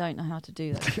because I don't know how to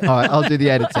do that. All right, I'll do the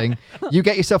editing. You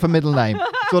get yourself a middle name.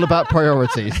 It's all about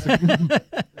priorities.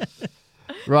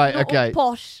 Right, Not all okay.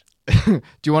 posh. Do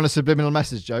you want a subliminal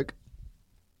message joke?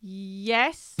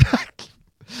 Yes.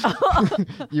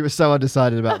 You were so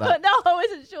undecided about that. No, I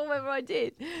wasn't sure whether I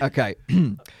did. Okay.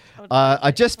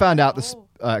 I just found out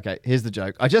okay, here's the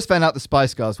joke. I just found out the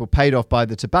Spice Girls were paid off by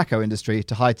the tobacco industry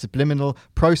to hide subliminal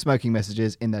pro-smoking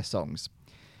messages in their songs.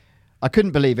 I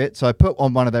couldn't believe it, so I put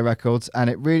on one of their records, and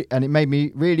it made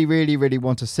me really, really, really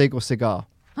want a cig or cigar.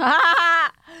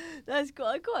 That's good.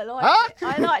 I quite like it.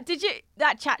 I like. Did you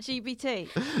that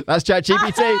ChatGPT? That's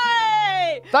ChatGPT.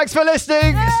 Hey! Thanks for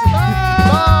listening. Yay!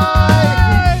 Bye.